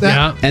funeral.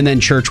 Yeah. And then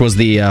church was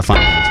the final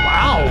answer.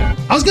 Wow.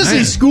 I was going to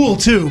say school,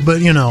 too,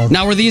 but,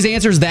 Now, were these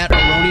answers that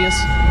erroneous?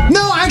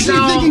 No, actually,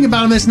 thinking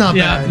about them, it's not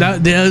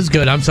bad. That is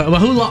good. I'm sorry. Well,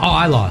 who lost? Oh,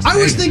 I lost. I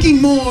was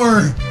thinking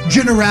more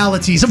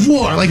generalities of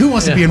war. Like, who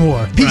wants to be in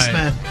war? Peace, Right.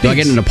 man. Do I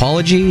get an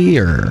apology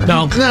or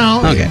No.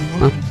 No. Okay.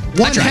 Well,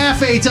 One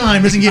half a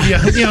time doesn't give you,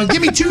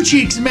 give me 2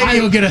 cheeks and maybe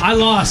you'll get a. I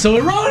lost. So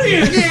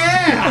erroneous.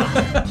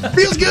 Yeah.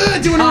 Feels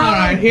good doing it All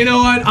right. right. You know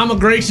what? I'm a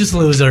gracious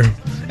loser.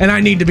 And I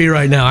need to be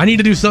right now. I need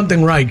to do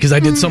something right because I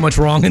did so much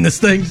wrong in this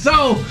thing.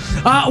 So,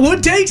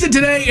 what takes it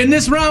today in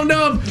this round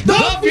of The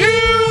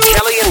Feud?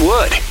 Kelly and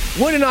Wood.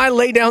 Wood and I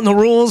lay down the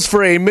rules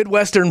for a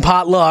Midwestern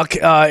potluck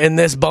in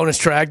this bonus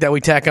track that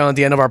we tack on at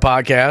the end of our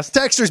podcast.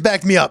 Texters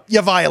backed me up.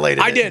 You violated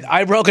it. I did.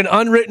 I broke an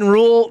unwritten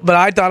rule, but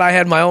I thought I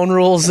had my own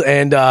rules,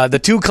 and the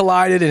two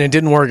collided, and it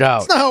didn't work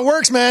out. That's not how it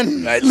works,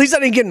 man. At least I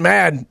didn't get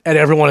mad at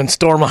everyone and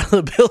storm out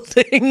of the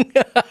building.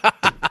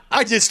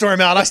 I did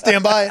storm out. I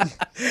stand by it.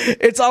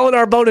 It's all in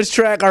our bonus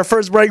track, our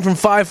first break from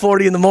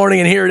 5:40 in the morning,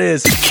 and here it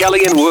is.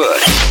 Kelly and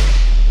Wood.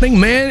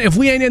 Man, if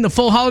we ain't in the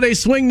full holiday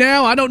swing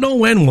now, I don't know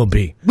when we'll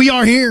be. We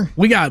are here.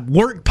 We got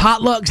work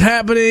potlucks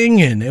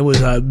happening, and it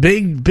was a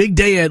big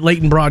day at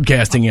Leighton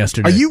Broadcasting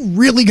yesterday. Are you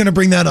really going to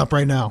bring that up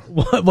right now?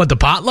 What, the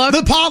potluck?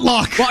 The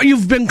potluck. Well,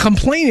 you've been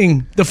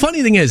complaining. The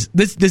funny thing is,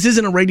 this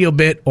isn't a radio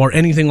bit or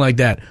anything like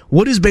that.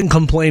 Wood has been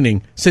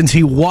complaining since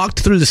he walked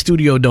through the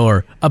studio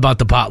door about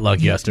the potluck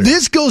yesterday.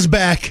 This goes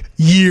back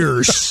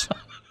years.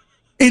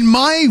 In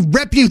my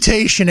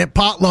reputation at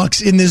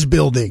potlucks in this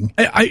building,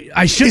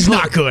 I should is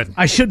not good.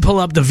 I should pull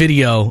up the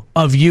video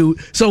of you.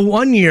 So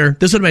one year,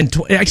 this would have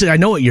been, actually I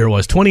know what year it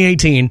was,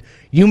 2018,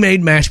 you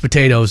made mashed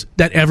potatoes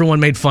that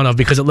everyone made fun of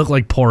because it looked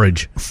like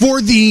porridge.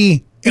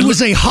 It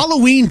was a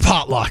Halloween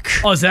potluck.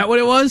 Oh, is that what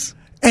it was?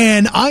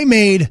 And I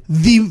made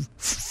the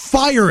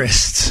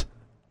firest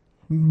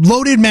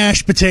loaded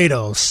mashed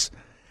potatoes.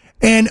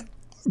 And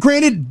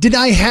granted, did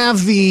I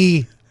have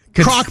the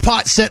crock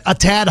pot set a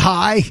tad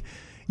high?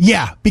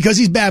 Yeah, because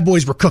these bad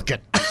boys were cooking.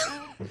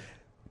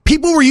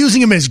 People were using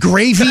them as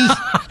gravy.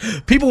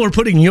 People were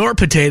putting your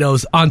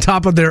potatoes on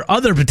top of their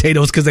other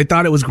potatoes because they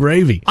thought it was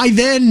gravy.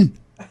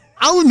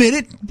 I'll admit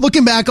it,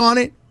 looking back on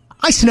it,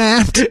 I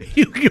snapped.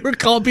 You were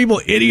calling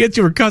people idiots.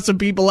 You were cussing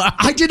people out.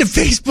 I did a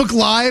Facebook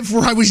Live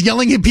where I was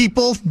yelling at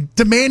people,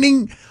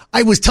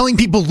 I was telling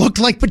people looked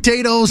like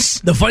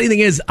potatoes. The funny thing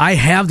is, I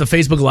have the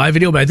Facebook Live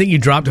video, but I think you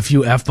dropped a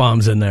few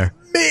F-bombs in there.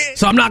 Man.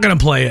 So I'm not going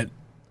to play it.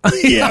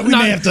 Yeah, we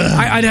may have to.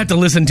 I'd have to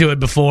listen to it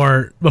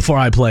before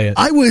I play it.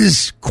 I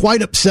was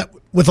quite upset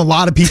with a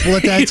lot of people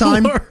at that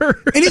time. And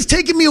it's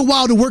taken me a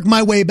while to work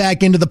my way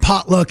back into the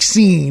potluck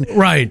scene.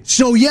 Right.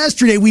 So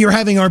yesterday we were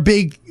having our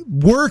big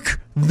work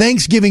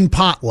Thanksgiving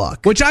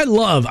potluck. Which I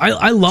love.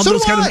 I love So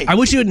those do kind I. of. I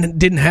wish it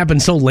didn't happen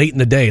so late in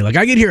the day. Like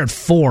I get here at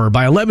 4.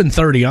 By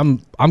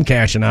 11:30, I'm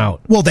cashing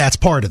out. Well, that's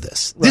part of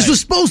this. This Right. was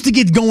supposed to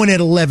get going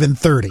at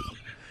 11:30.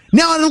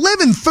 Now at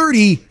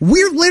 11:30,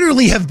 we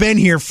literally have been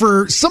here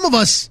for some of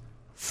us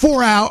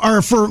 4 hours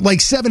or for like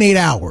 7-8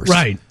 hours.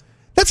 Right.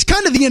 That's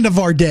kind of the end of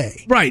our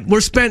day. Right.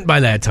 We're spent by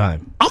that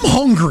time. I'm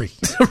hungry.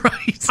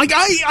 Right. Like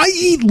I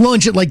eat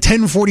lunch at like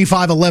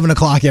 10:45, 11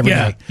 o'clock every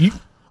Yeah. day.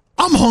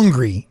 I'm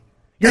hungry.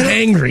 You're And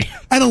angry.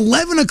 At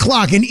 11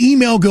 o'clock, an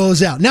email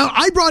goes out. Now,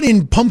 I brought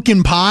in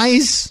pumpkin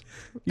pies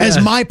as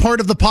Yeah. my part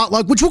of the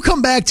potluck, which we'll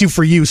come back to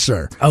for you,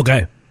 sir.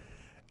 Okay.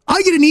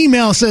 I get an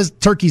email that says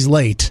turkey's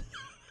late.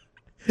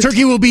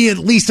 Turkey will be at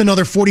least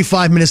another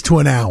 45 minutes to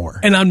an hour.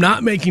 And I'm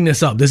not making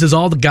this up. This is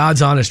all the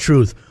God's honest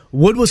truth.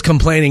 Wood was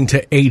complaining to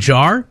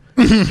HR.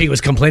 He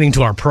was complaining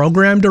to our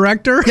program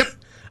director. Yep.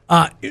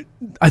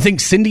 I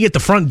think Cindy at the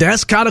front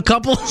desk caught a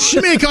couple. She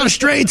may have caught a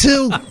stray,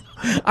 too.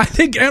 I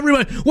think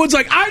everyone was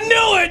like, I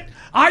knew it.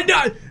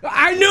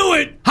 I knew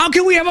it. How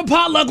can we have a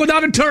potluck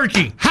without a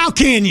turkey? How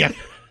can you?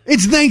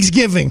 It's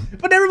Thanksgiving.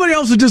 But everybody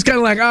else was just kind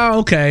of like, oh,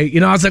 okay. You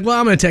know, I was like, well,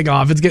 I'm going to take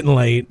off. It's getting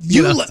late.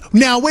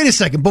 Now, wait a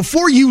second.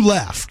 Before you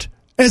left,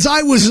 as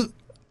I was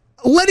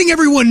letting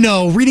everyone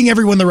know, reading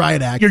everyone the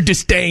riot act, Your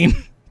disdain.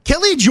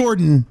 Kelly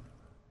Jordan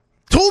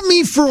told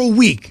me for a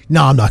week,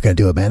 no, I'm not going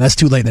to do it, man. That's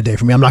too late in the day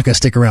for me. I'm not going to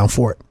stick around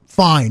for it.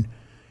 Fine.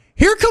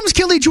 Here comes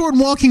Kelly Jordan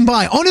walking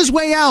by on his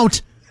way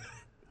out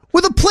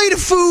with a plate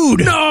of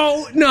food.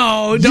 No,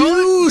 don't.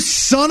 You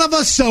son of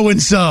a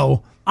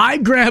so-and-so. I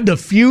grabbed a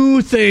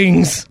few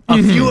things,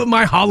 a few of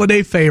my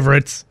holiday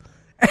favorites,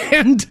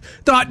 and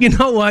thought, you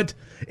know what?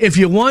 If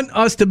you want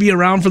us to be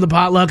around for the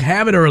potluck,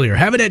 have it earlier.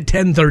 Have it at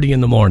 10:30 in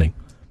the morning,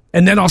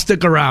 and then I'll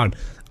stick around.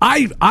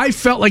 I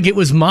felt like it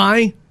was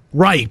my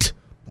right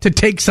to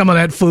take some of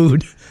that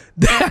food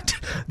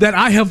that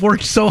I have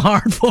worked so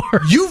hard for.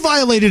 You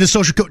violated a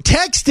social code.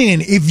 Text in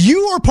if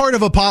you are part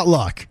of a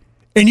potluck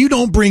and you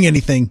don't bring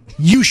anything,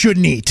 you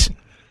shouldn't eat.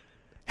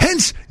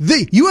 Hence,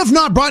 you have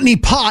not brought any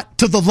pot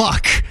to the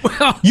luck.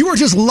 Well, you are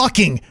just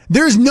lucking.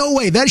 There's no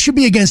way. That should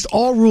be against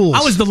all rules.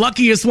 I was the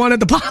luckiest one at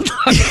the potluck.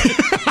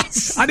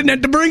 I didn't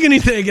have to bring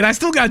anything, and I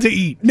still got to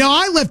eat. Now,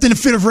 I left in a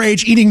fit of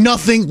rage, eating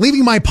nothing,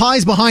 leaving my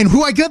pies behind,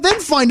 who I could then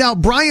find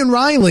out Brian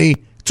Riley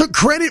took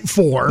credit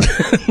for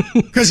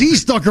because he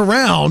stuck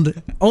around.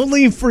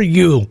 Only for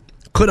you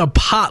could a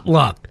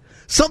potluck,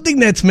 something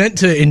that's meant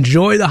to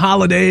enjoy the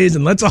holidays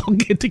and let's all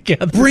get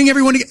together, bring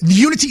everyone together,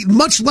 unity,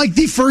 much like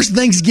the first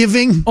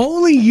Thanksgiving.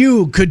 Only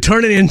you could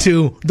turn it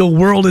into the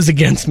world is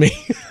against me.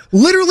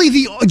 Literally,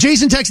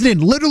 Jason texted in,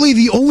 literally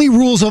the only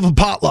rules of a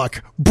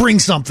potluck, bring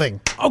something.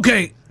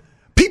 Okay.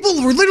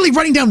 People were literally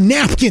writing down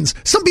napkins.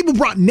 Some people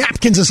brought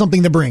napkins as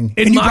something to bring,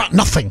 and you brought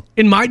nothing.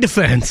 In my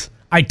defense,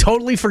 I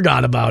totally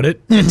forgot about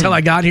it until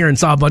I got here and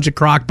saw a bunch of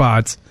crock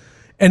pots.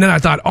 And then I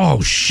thought,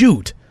 oh,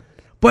 shoot.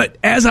 But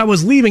as I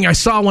was leaving, I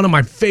saw one of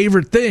my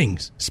favorite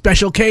things,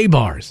 Special K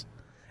bars.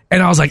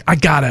 And I was like, I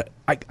gotta.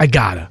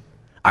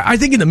 I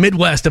think in the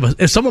Midwest,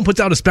 if someone puts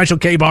out a Special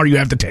K bar, you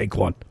have to take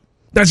one.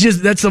 That's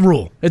the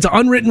rule. It's an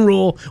unwritten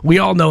rule. We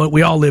all know it.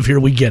 We all live here.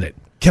 We get it.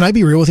 Can I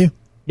be real with you?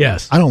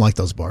 Yes. I don't like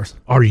those bars.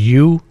 Are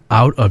you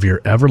out of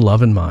your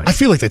ever-loving mind? I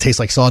feel like they taste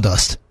like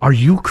sawdust. Are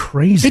you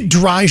crazy? It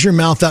dries your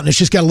mouth out, and it's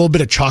just got a little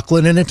bit of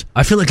chocolate in it.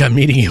 I feel like I'm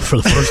meeting you for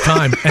the first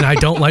time, and I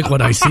don't like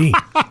what I see.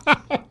 By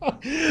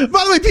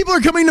the way, people are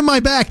coming to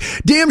my back.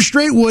 Damn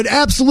straight would.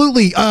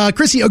 Absolutely.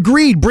 Chrissy,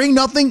 agreed. Bring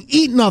nothing,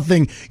 eat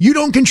nothing. You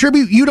don't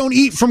contribute, you don't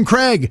eat from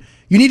Craig.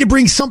 You need to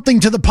bring something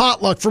to the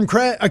potluck from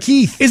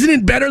Keith. Isn't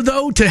it better,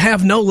 though, to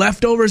have no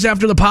leftovers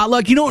after the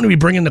potluck? You don't want to be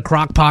bringing the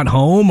crock pot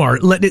home or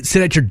letting it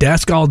sit at your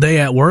desk all day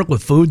at work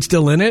with food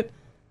still in it.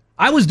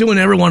 I was doing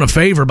everyone a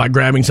favor by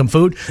grabbing some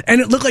food, and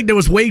it looked like there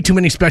was way too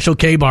many Special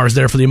K bars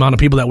there for the amount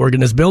of people that work in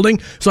this building.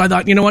 So I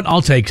thought, you know what?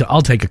 I'll take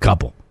a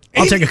couple.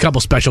 I'll take a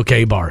couple Special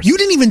K bars. You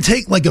didn't even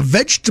take like a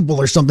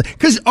vegetable or something.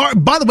 Because,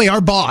 by the way,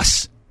 our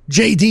boss,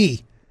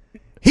 JD,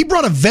 he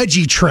brought a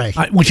veggie tray.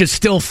 Which is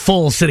still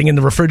full sitting in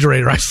the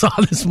refrigerator I saw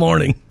this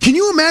morning. Can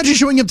you imagine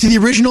showing up to the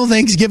original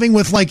Thanksgiving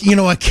with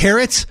a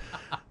carrot?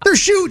 They're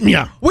shooting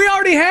you. We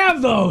already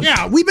have those.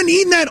 Yeah, we've been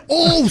eating that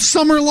all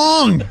summer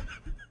long.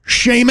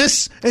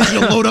 Seamus, as you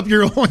load up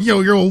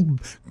your old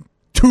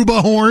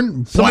tuba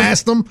horn,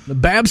 blast them. The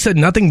Bab said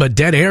nothing but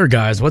dead air,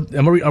 guys. What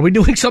are we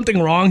doing something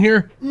wrong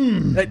here?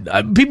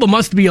 People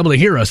must be able to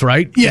hear us,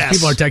 right? Yes.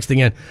 People are texting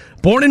in.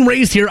 Born and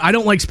raised here. I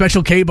don't like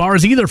Special K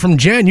bars either. From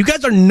Jen, you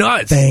guys are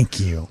nuts. Thank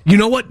you. You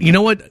know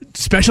what?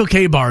 Special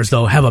K bars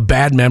though have a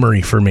bad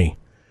memory for me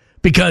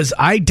because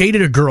I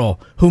dated a girl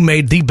who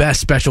made the best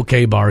Special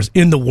K bars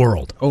in the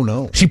world. Oh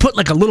no! She put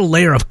like a little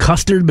layer of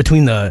custard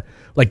between the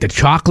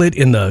chocolate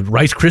and the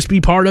Rice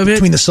Krispie part of it.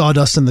 Between the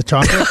sawdust and the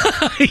chocolate?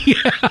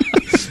 Yeah.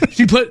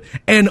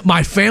 And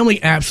my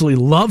family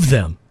absolutely loved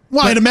them.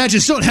 Well, I'd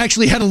imagine so. It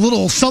actually had a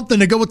little something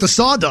to go with the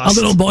sawdust.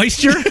 A little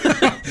moisture?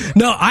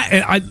 No,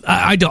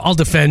 I'll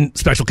defend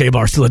Special K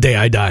bars till the day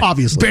I die.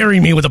 Obviously. Bury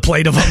me with a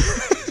plate of them.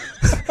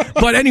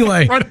 But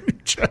anyway.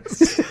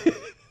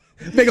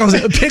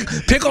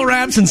 Pickle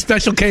wraps and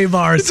Special K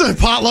bars. It's a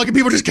potluck and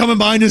people are just coming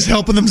by and just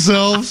helping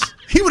themselves.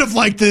 He would have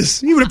liked this.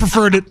 He would have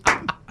preferred it.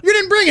 You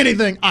didn't bring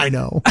anything. I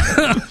know.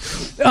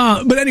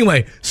 But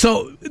anyway,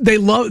 so they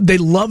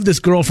loved this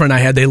girlfriend I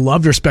had. They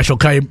loved her Special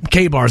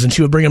K bars, and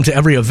she would bring them to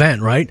every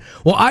event, right?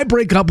 Well, I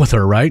break up with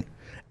her, right?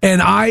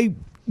 And I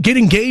get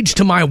engaged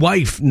to my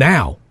wife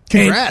now.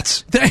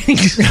 Congrats.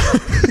 Thanks.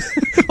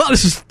 Well,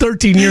 this is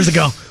 13 years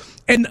ago.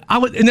 And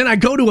then I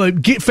go to a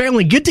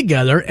family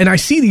get-together, and I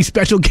see these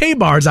Special K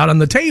bars out on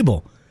the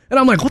table. And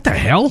I'm like, what the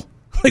hell?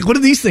 Like, what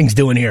are these things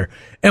doing here?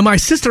 And my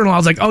sister-in-law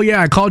was like, oh,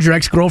 yeah, I called your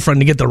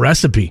ex-girlfriend to get the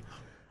recipe.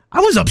 I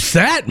was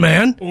upset,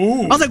 man.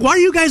 Ooh. I was like, why are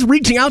you guys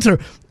reaching out to her?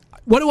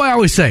 What do I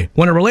always say?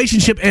 When a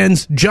relationship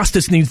ends,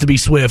 justice needs to be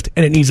swift,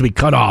 and it needs to be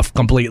cut off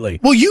completely.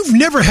 Well, you've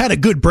never had a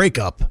good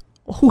breakup.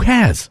 Well, who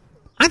has?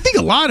 I think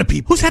a lot of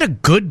people. Who's had a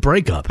good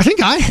breakup? I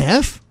think I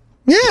have.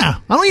 Yeah.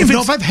 I don't even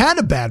know if I've had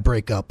a bad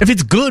breakup. If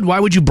it's good, why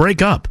would you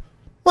break up?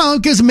 Well,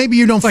 because maybe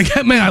you don't... Like,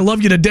 man, I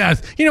love you to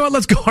death. You know what?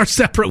 Let's go our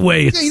separate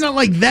ways. Yeah, you're not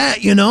like that,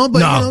 But,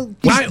 no.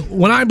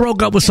 When I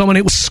broke up with someone,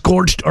 it was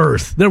scorched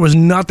earth. There was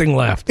nothing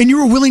left. And you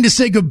were willing to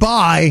say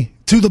goodbye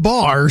to the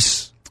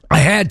bars. I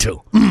had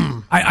to.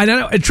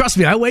 I trust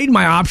me, I weighed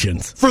my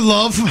options. For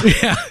love?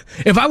 Yeah.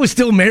 If I was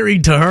still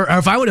married to her, or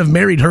if I would have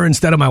married her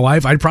instead of my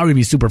wife, I'd probably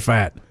be super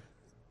fat.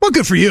 Well,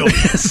 good for you.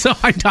 So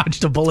I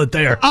dodged a bullet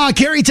there.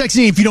 Carrie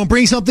texting, if you don't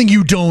bring something,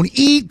 you don't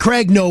eat.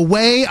 Craig, no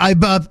way. I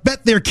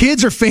bet their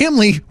kids or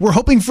family were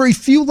hoping for a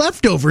few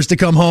leftovers to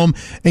come home,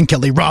 and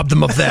Kelly robbed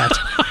them of that.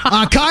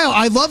 Kyle,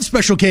 I love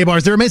Special K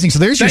bars. They're amazing. So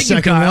there's your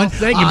second one.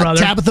 Thank you, brother.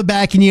 Tabitha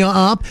backing you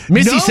up.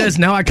 Missy says,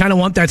 now I kind of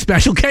want that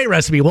Special K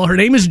recipe. Well, her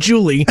name is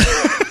Julie.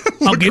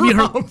 I'll give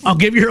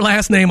you her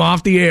last name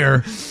off the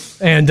air.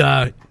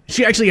 And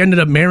she actually ended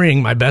up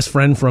marrying my best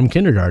friend from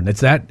kindergarten.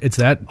 It's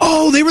that.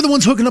 Oh, they were the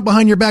ones hooking up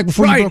behind your back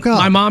before you broke up.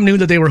 My mom knew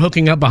that they were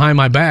hooking up behind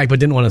my back, but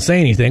didn't want to say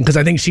anything because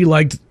I think she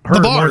liked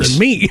her more than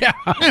me.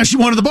 Yeah, she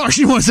wanted the bar.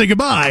 She didn't want to say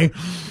goodbye.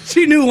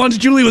 She knew once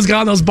Julie was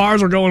gone, those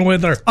bars were going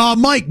with her.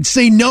 Mike,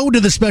 say no to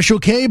the Special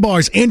K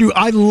bars. Andrew,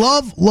 I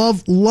love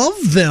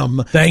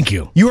them. Thank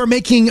you. You are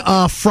making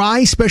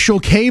Fry Special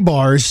K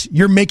bars.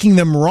 You're making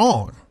them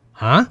wrong.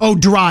 Huh? Oh,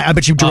 dry. I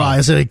bet you dry.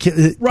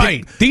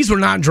 Right. These were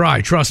not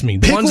dry. Trust me.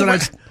 The ones that I...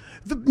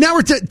 Now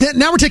we're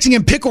texting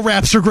in pickle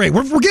wraps are great.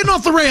 We're getting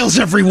off the rails,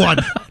 everyone.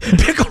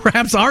 Pickle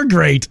wraps are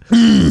great.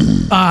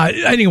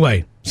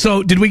 Anyway,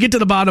 so did we get to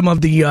the bottom of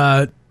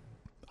the...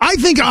 I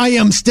think I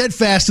am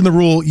steadfast in the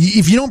rule.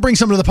 If you don't bring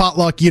something to the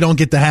potluck, you don't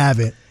get to have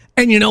it.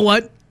 And you know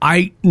what?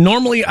 I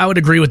would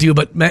agree with you,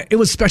 but man, it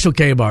was Special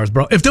K bars,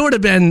 bro. If there would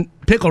have been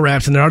pickle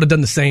wraps in there, I would have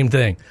done the same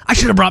thing. I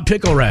should have brought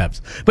pickle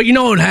wraps. But you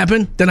know what would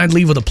happen? Then I'd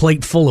leave with a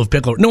plate full of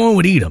pickle. No one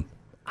would eat them.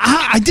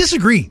 I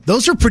disagree.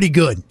 Those are pretty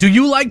good. Do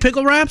you like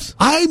pickle wraps?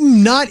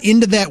 I'm not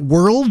into that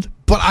world,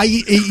 but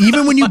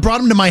even when you brought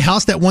them to my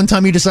house that one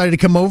time you decided to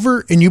come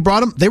over and you brought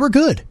them, they were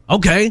good.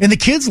 Okay. And the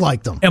kids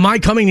liked them. Am I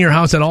coming to your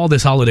house at all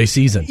this holiday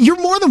season?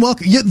 You're more than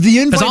welcome. The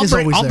invite is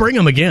always there. I'll bring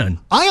them again.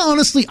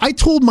 I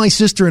told my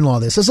sister-in-law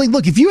this. I was like,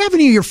 look, if you have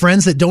any of your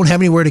friends that don't have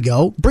anywhere to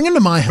go, bring them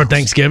to my house. For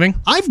Thanksgiving?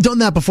 I've done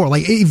that before.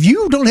 Like, if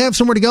you don't have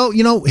somewhere to go,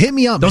 hit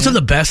me up. Those are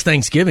the best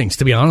Thanksgivings,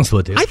 to be honest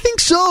with you. I think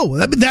so.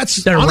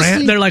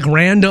 They're like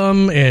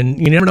random, and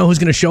you never know who's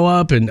going to show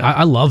up, and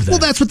I love that. Well,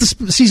 that's what the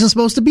season's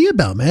supposed to be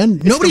about, man.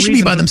 Nobody should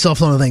be by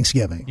themselves on a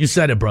Thanksgiving. You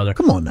said it, brother.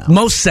 Come on now.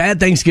 Most sad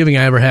Thanksgiving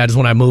I ever had is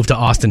when I moved to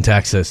Austin,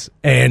 Texas,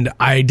 and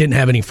I didn't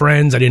have any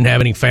friends, I didn't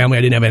have any family,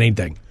 I didn't have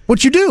anything.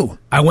 What'd you do?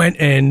 I went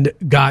and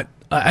got...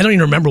 I don't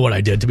even remember what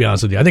I did, to be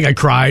honest with you. I think I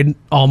cried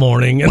all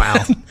morning.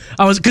 Wow.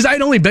 Because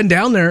I'd only been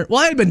down there... Well,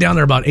 I had been down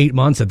there about 8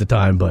 months at the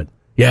time, but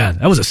yeah,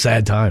 that was a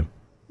sad time.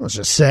 I was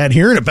just sad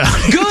hearing about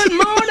it. Good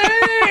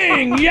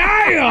morning!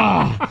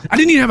 Yeah! I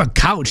didn't even have a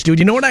couch, dude.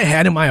 You know what I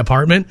had in my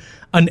apartment?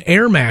 An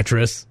air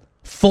mattress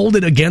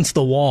folded against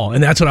the wall,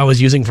 and that's what I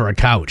was using for a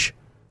couch.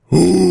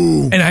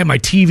 Ooh. And I had my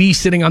TV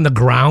sitting on the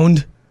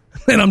ground,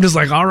 and I'm just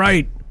like, all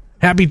right,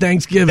 happy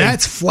Thanksgiving.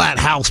 That's flat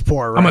house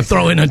poor, right? I'm going to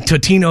throw in a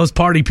Totino's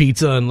party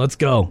pizza, and let's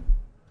go.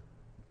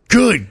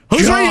 Good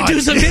Who's God. ready to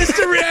do some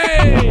history?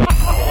 Yeah.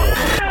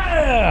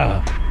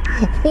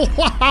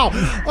 Wow.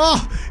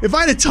 Oh, if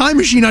I had a time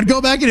machine, I'd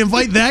go back and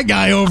invite that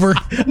guy over.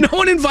 No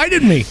one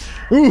invited me.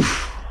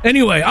 Oof.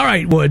 Anyway, all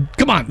right, Wood.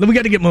 Come on. We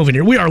got to get moving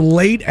here. We are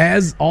late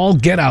as all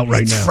get out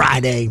right now. It's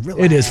Friday.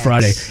 Relax. It is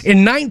Friday.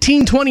 In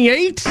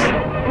 1928...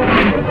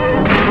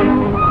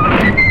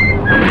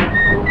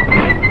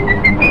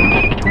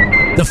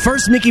 the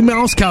first Mickey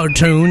Mouse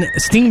cartoon,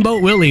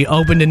 Steamboat Willie,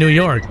 opened in New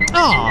York.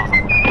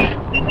 Aww.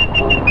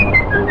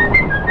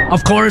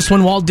 Of course,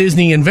 when Walt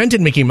Disney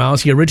invented Mickey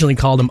Mouse, he originally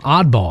called him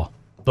Oddball.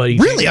 But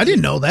really? I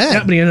didn't know that.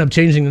 Yeah, but he ended up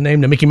changing the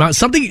name to Mickey Mouse.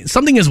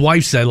 Something his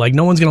wife said, like,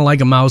 no one's going to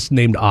like a mouse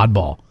named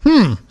Oddball.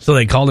 So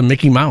they called him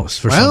Mickey Mouse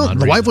for some odd reason.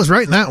 The wife was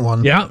right in that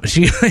one. Yeah,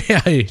 she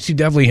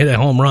definitely hit a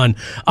home run.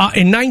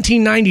 In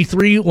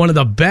 1993, one of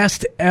the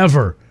best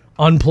ever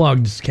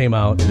Unplugged came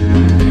out.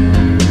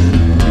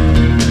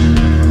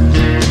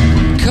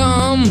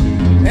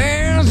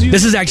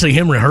 This is actually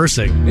him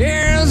rehearsing.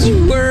 As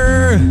you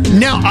were.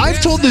 Now,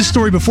 I've told this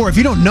story before. If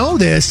you don't know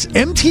this,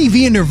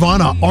 MTV and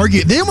Nirvana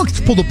argued. They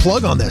almost pulled a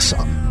plug on this.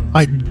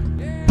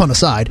 Pun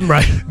aside.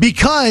 Right.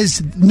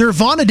 Because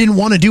Nirvana didn't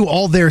want to do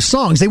all their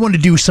songs. They wanted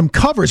to do some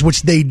covers,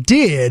 which they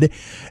did.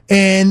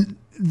 And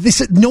they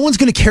said, no one's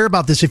going to care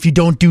about this if you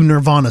don't do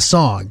Nirvana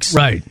songs.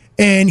 Right.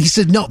 And he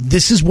said, no,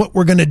 this is what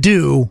we're going to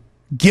do.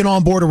 Get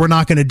on board or we're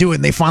not going to do it.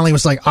 And they finally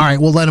was like, all right,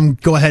 we'll let them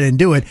go ahead and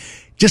do it.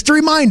 Just a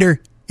reminder.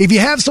 If you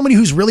have somebody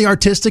who's really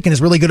artistic and is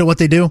really good at what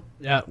they do,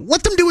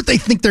 let them do what they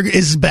think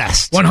is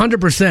best.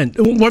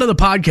 100%. One of the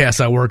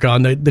podcasts I work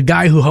on, the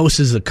guy who hosts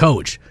is a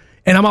coach.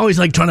 And I'm always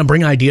like trying to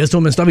bring ideas to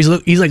him and stuff.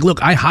 He's like,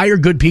 look, I hire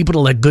good people to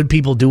let good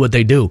people do what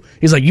they do.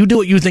 He's like, you do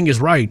what you think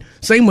is right.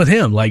 Same with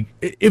him. Like,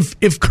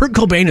 if Kurt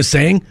Cobain is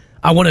saying,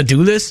 I want to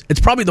do this, it's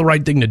probably the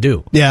right thing to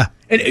do. Yeah.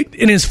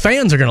 And his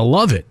fans are going to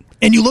love it.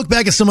 And you look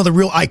back at some of the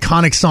real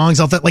iconic songs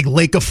off that, like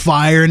Lake of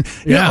Fire, and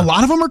you know, a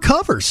lot of them are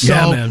covers.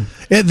 So man.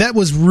 That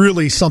was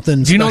really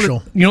something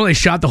special. You know they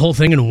shot the whole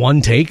thing in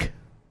one take?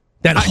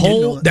 That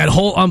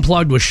whole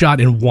Unplugged was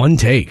shot in one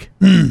take.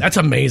 That's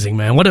amazing,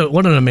 man. What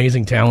an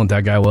amazing talent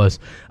that guy was.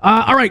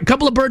 All right,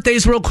 couple of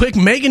birthdays real quick.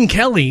 Megyn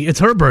Kelly, it's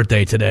her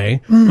birthday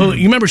today. Well,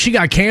 you remember she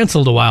got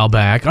canceled a while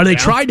back. Or they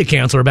tried to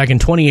cancel her back in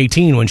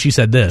 2018 when she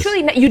said this.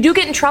 Truly, you do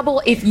get in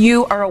trouble if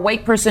you are a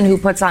white person who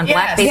puts on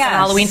blackface for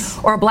Halloween,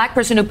 or a black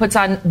person who puts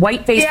on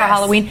whiteface for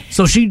Halloween.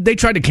 So they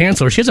tried to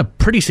cancel her. She has a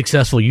pretty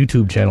successful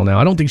YouTube channel now.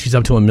 I don't think she's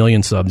up to 1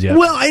 million subs yet.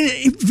 Well,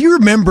 if you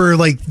remember,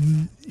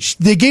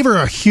 they gave her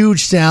a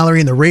huge salary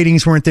and the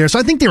ratings weren't there. So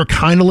I think they were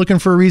kind of looking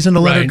for a reason to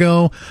let her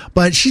go.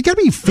 But she's got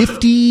to be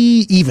 50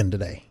 even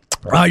today.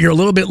 You're a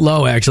little bit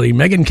low, actually.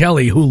 Megyn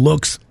Kelly, who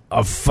looks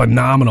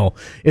phenomenal,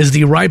 is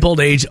the ripe old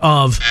age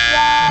of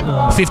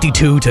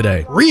 52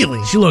 today.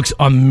 Really? She looks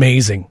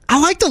amazing.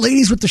 I like the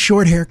ladies with the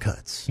short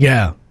haircuts.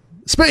 Yeah.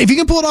 If you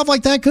can pull it off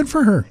like that, good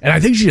for her. And I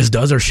think she just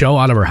does her show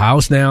out of her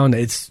house now, and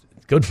it's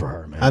good for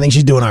her, man. I think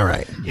she's doing all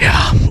right.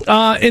 Yeah.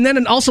 And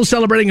then also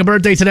celebrating a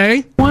birthday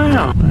today.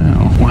 Wow.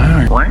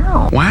 Wow.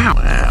 Wow. Wow.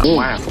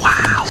 Wow.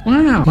 Wow.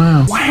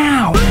 Wow. Wow.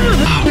 Wow.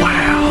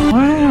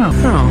 Wow.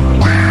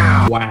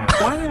 Wow. Wow.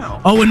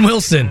 Wow. Owen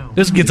Wilson.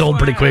 This gets old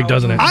pretty quick,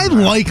 doesn't it? I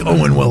like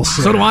Owen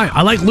Wilson. So do I.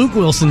 I like Luke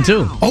Wilson,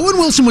 too. Owen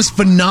Wilson was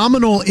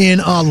phenomenal in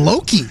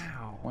Loki.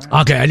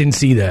 Okay, I didn't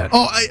see that.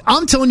 Oh,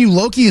 I'm telling you,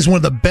 Loki is one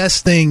of the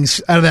best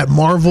things out of that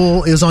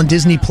Marvel. It was on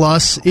Disney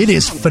Plus. It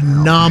is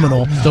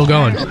phenomenal. Still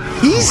going.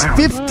 He's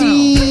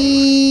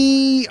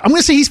 50. I'm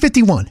going to say he's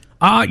 51.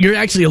 You're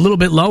actually a little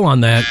bit low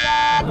on that.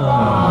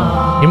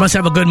 He must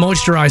have a good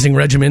moisturizing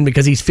regimen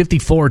because he's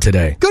 54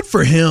 today. Good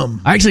for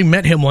him. I actually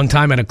met him one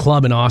time at a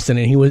club in Austin,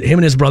 and him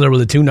and his brother were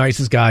the two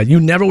nicest guys. You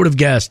never would have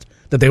guessed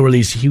that they were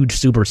these huge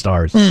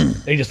superstars.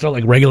 They just felt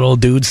like regular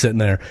old dudes sitting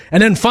there.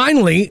 And then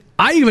finally,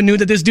 I even knew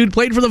that this dude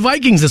played for the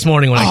Vikings this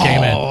morning when I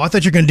came in. Oh, I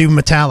thought you were going to do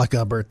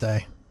Metallica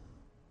birthday.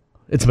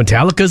 It's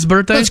Metallica's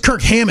birthday? That's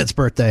Kirk Hammett's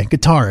birthday,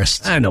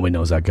 guitarist. Nobody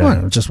knows that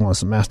guy. I just want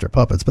some master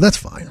puppets, but that's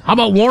fine. How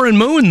about Warren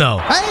Moon, though?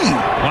 Hey!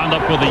 Wound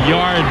up with a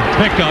yard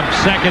pickup,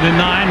 2nd and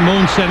 9.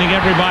 Moon sending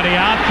everybody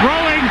out.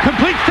 Throwing,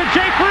 completes to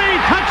Jake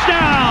Reed.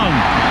 Touchdown!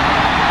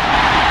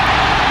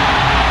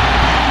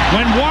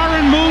 When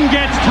Warren Moon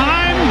gets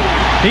time,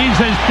 he's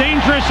as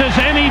dangerous as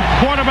any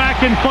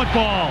quarterback in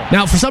football.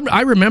 Now,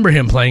 I remember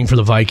him playing for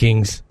the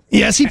Vikings.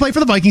 Yes, he played for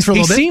the Vikings for a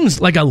little bit. He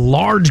seems like a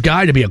large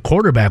guy to be a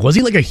quarterback. Was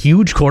he like a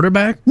huge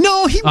quarterback?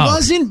 No, he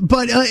wasn't.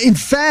 But in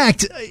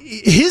fact,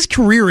 his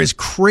career is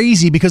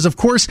crazy because, of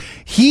course,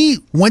 he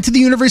went to the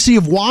University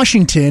of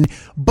Washington.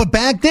 But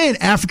back then,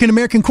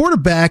 African-American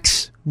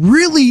quarterbacks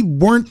really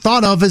weren't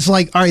thought of as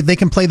like, all right, they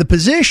can play the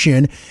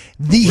position.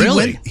 He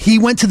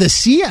went to the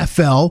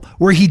CFL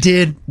where he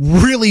did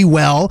really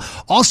well.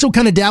 Also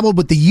kind of dabbled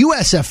with the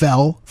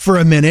USFL for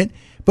a minute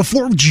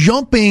before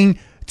jumping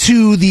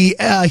to the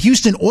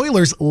Houston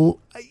Oilers. You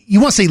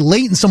want to say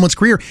late in someone's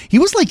career. He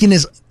was like in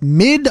his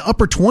mid to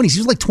upper 20s. He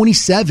was like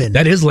 27.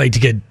 That is late to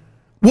get.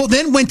 Well,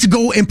 then went to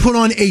go and put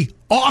on a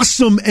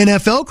awesome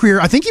NFL career.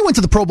 I think he went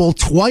to the Pro Bowl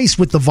twice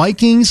with the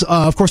Vikings,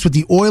 of course, with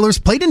the Oilers.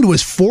 Played into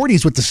his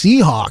 40s with the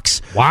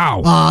Seahawks.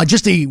 Wow.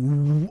 Just a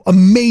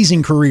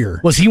amazing career.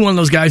 Was he one of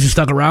those guys who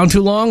stuck around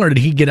too long, or did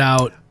he get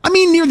out? I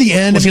mean, near the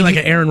end. Was he like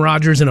an Aaron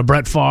Rodgers and a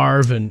Brett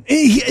Favre?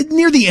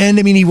 Near the end,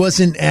 I mean, he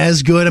wasn't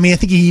as good. I mean, I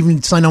think he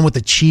even signed on with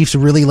the Chiefs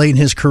really late in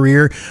his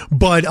career.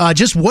 But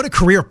just what a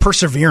career of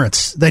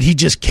perseverance that he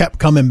just kept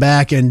coming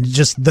back, and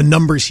just the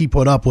numbers he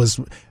put up was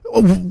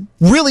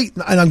really,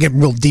 and I'm getting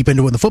real deep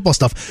into it in the football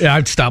stuff. Yeah,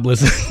 I'd stop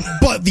listening.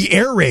 But the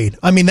air raid,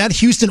 I mean, that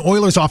Houston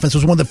Oilers offense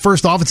was one of the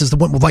first offenses that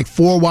went with like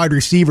 4 wide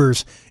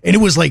receivers, and it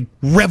was like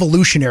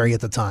revolutionary at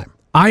the time.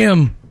 I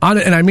am,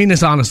 and I mean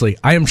this honestly,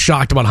 I am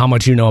shocked about how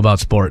much you know about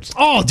sports.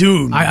 Oh,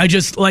 dude. I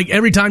just, like,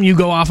 every time you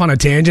go off on a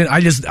tangent,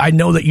 I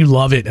know that you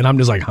love it, and I'm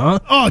just like, huh?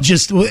 Oh,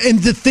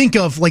 and to think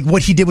of, like,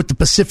 what he did with the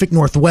Pacific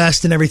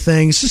Northwest and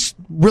everything, it's just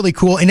really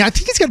cool. And I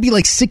think it's got to be,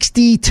 like,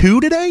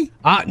 62 today?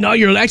 No,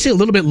 you're actually a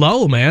little bit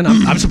low, man.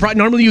 I'm surprised.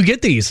 Normally you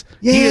get these.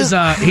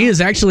 Yeah. He is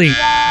actually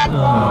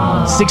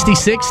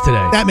 66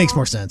 today. That makes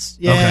more sense.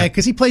 Yeah,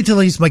 because he played till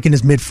he's, like, in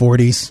his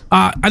mid-40s.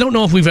 I don't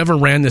know if we've ever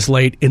ran this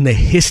late in the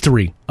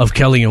history of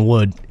Kelly and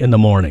Wood in the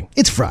morning.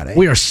 It's Friday.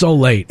 We are so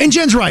late. And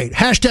Jen's right.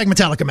 Hashtag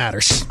Metallica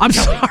matters. I'm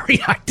sorry.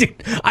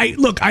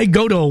 I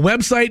go to a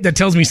website that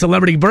tells me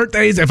celebrity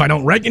birthdays. If I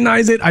don't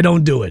recognize it, I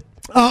don't do it.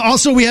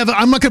 Also, we have,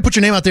 I'm not going to put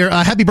your name out there.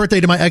 Happy birthday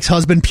to my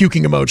ex-husband,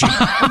 puking emoji.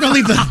 I'm going to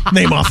leave the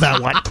name off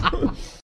that one.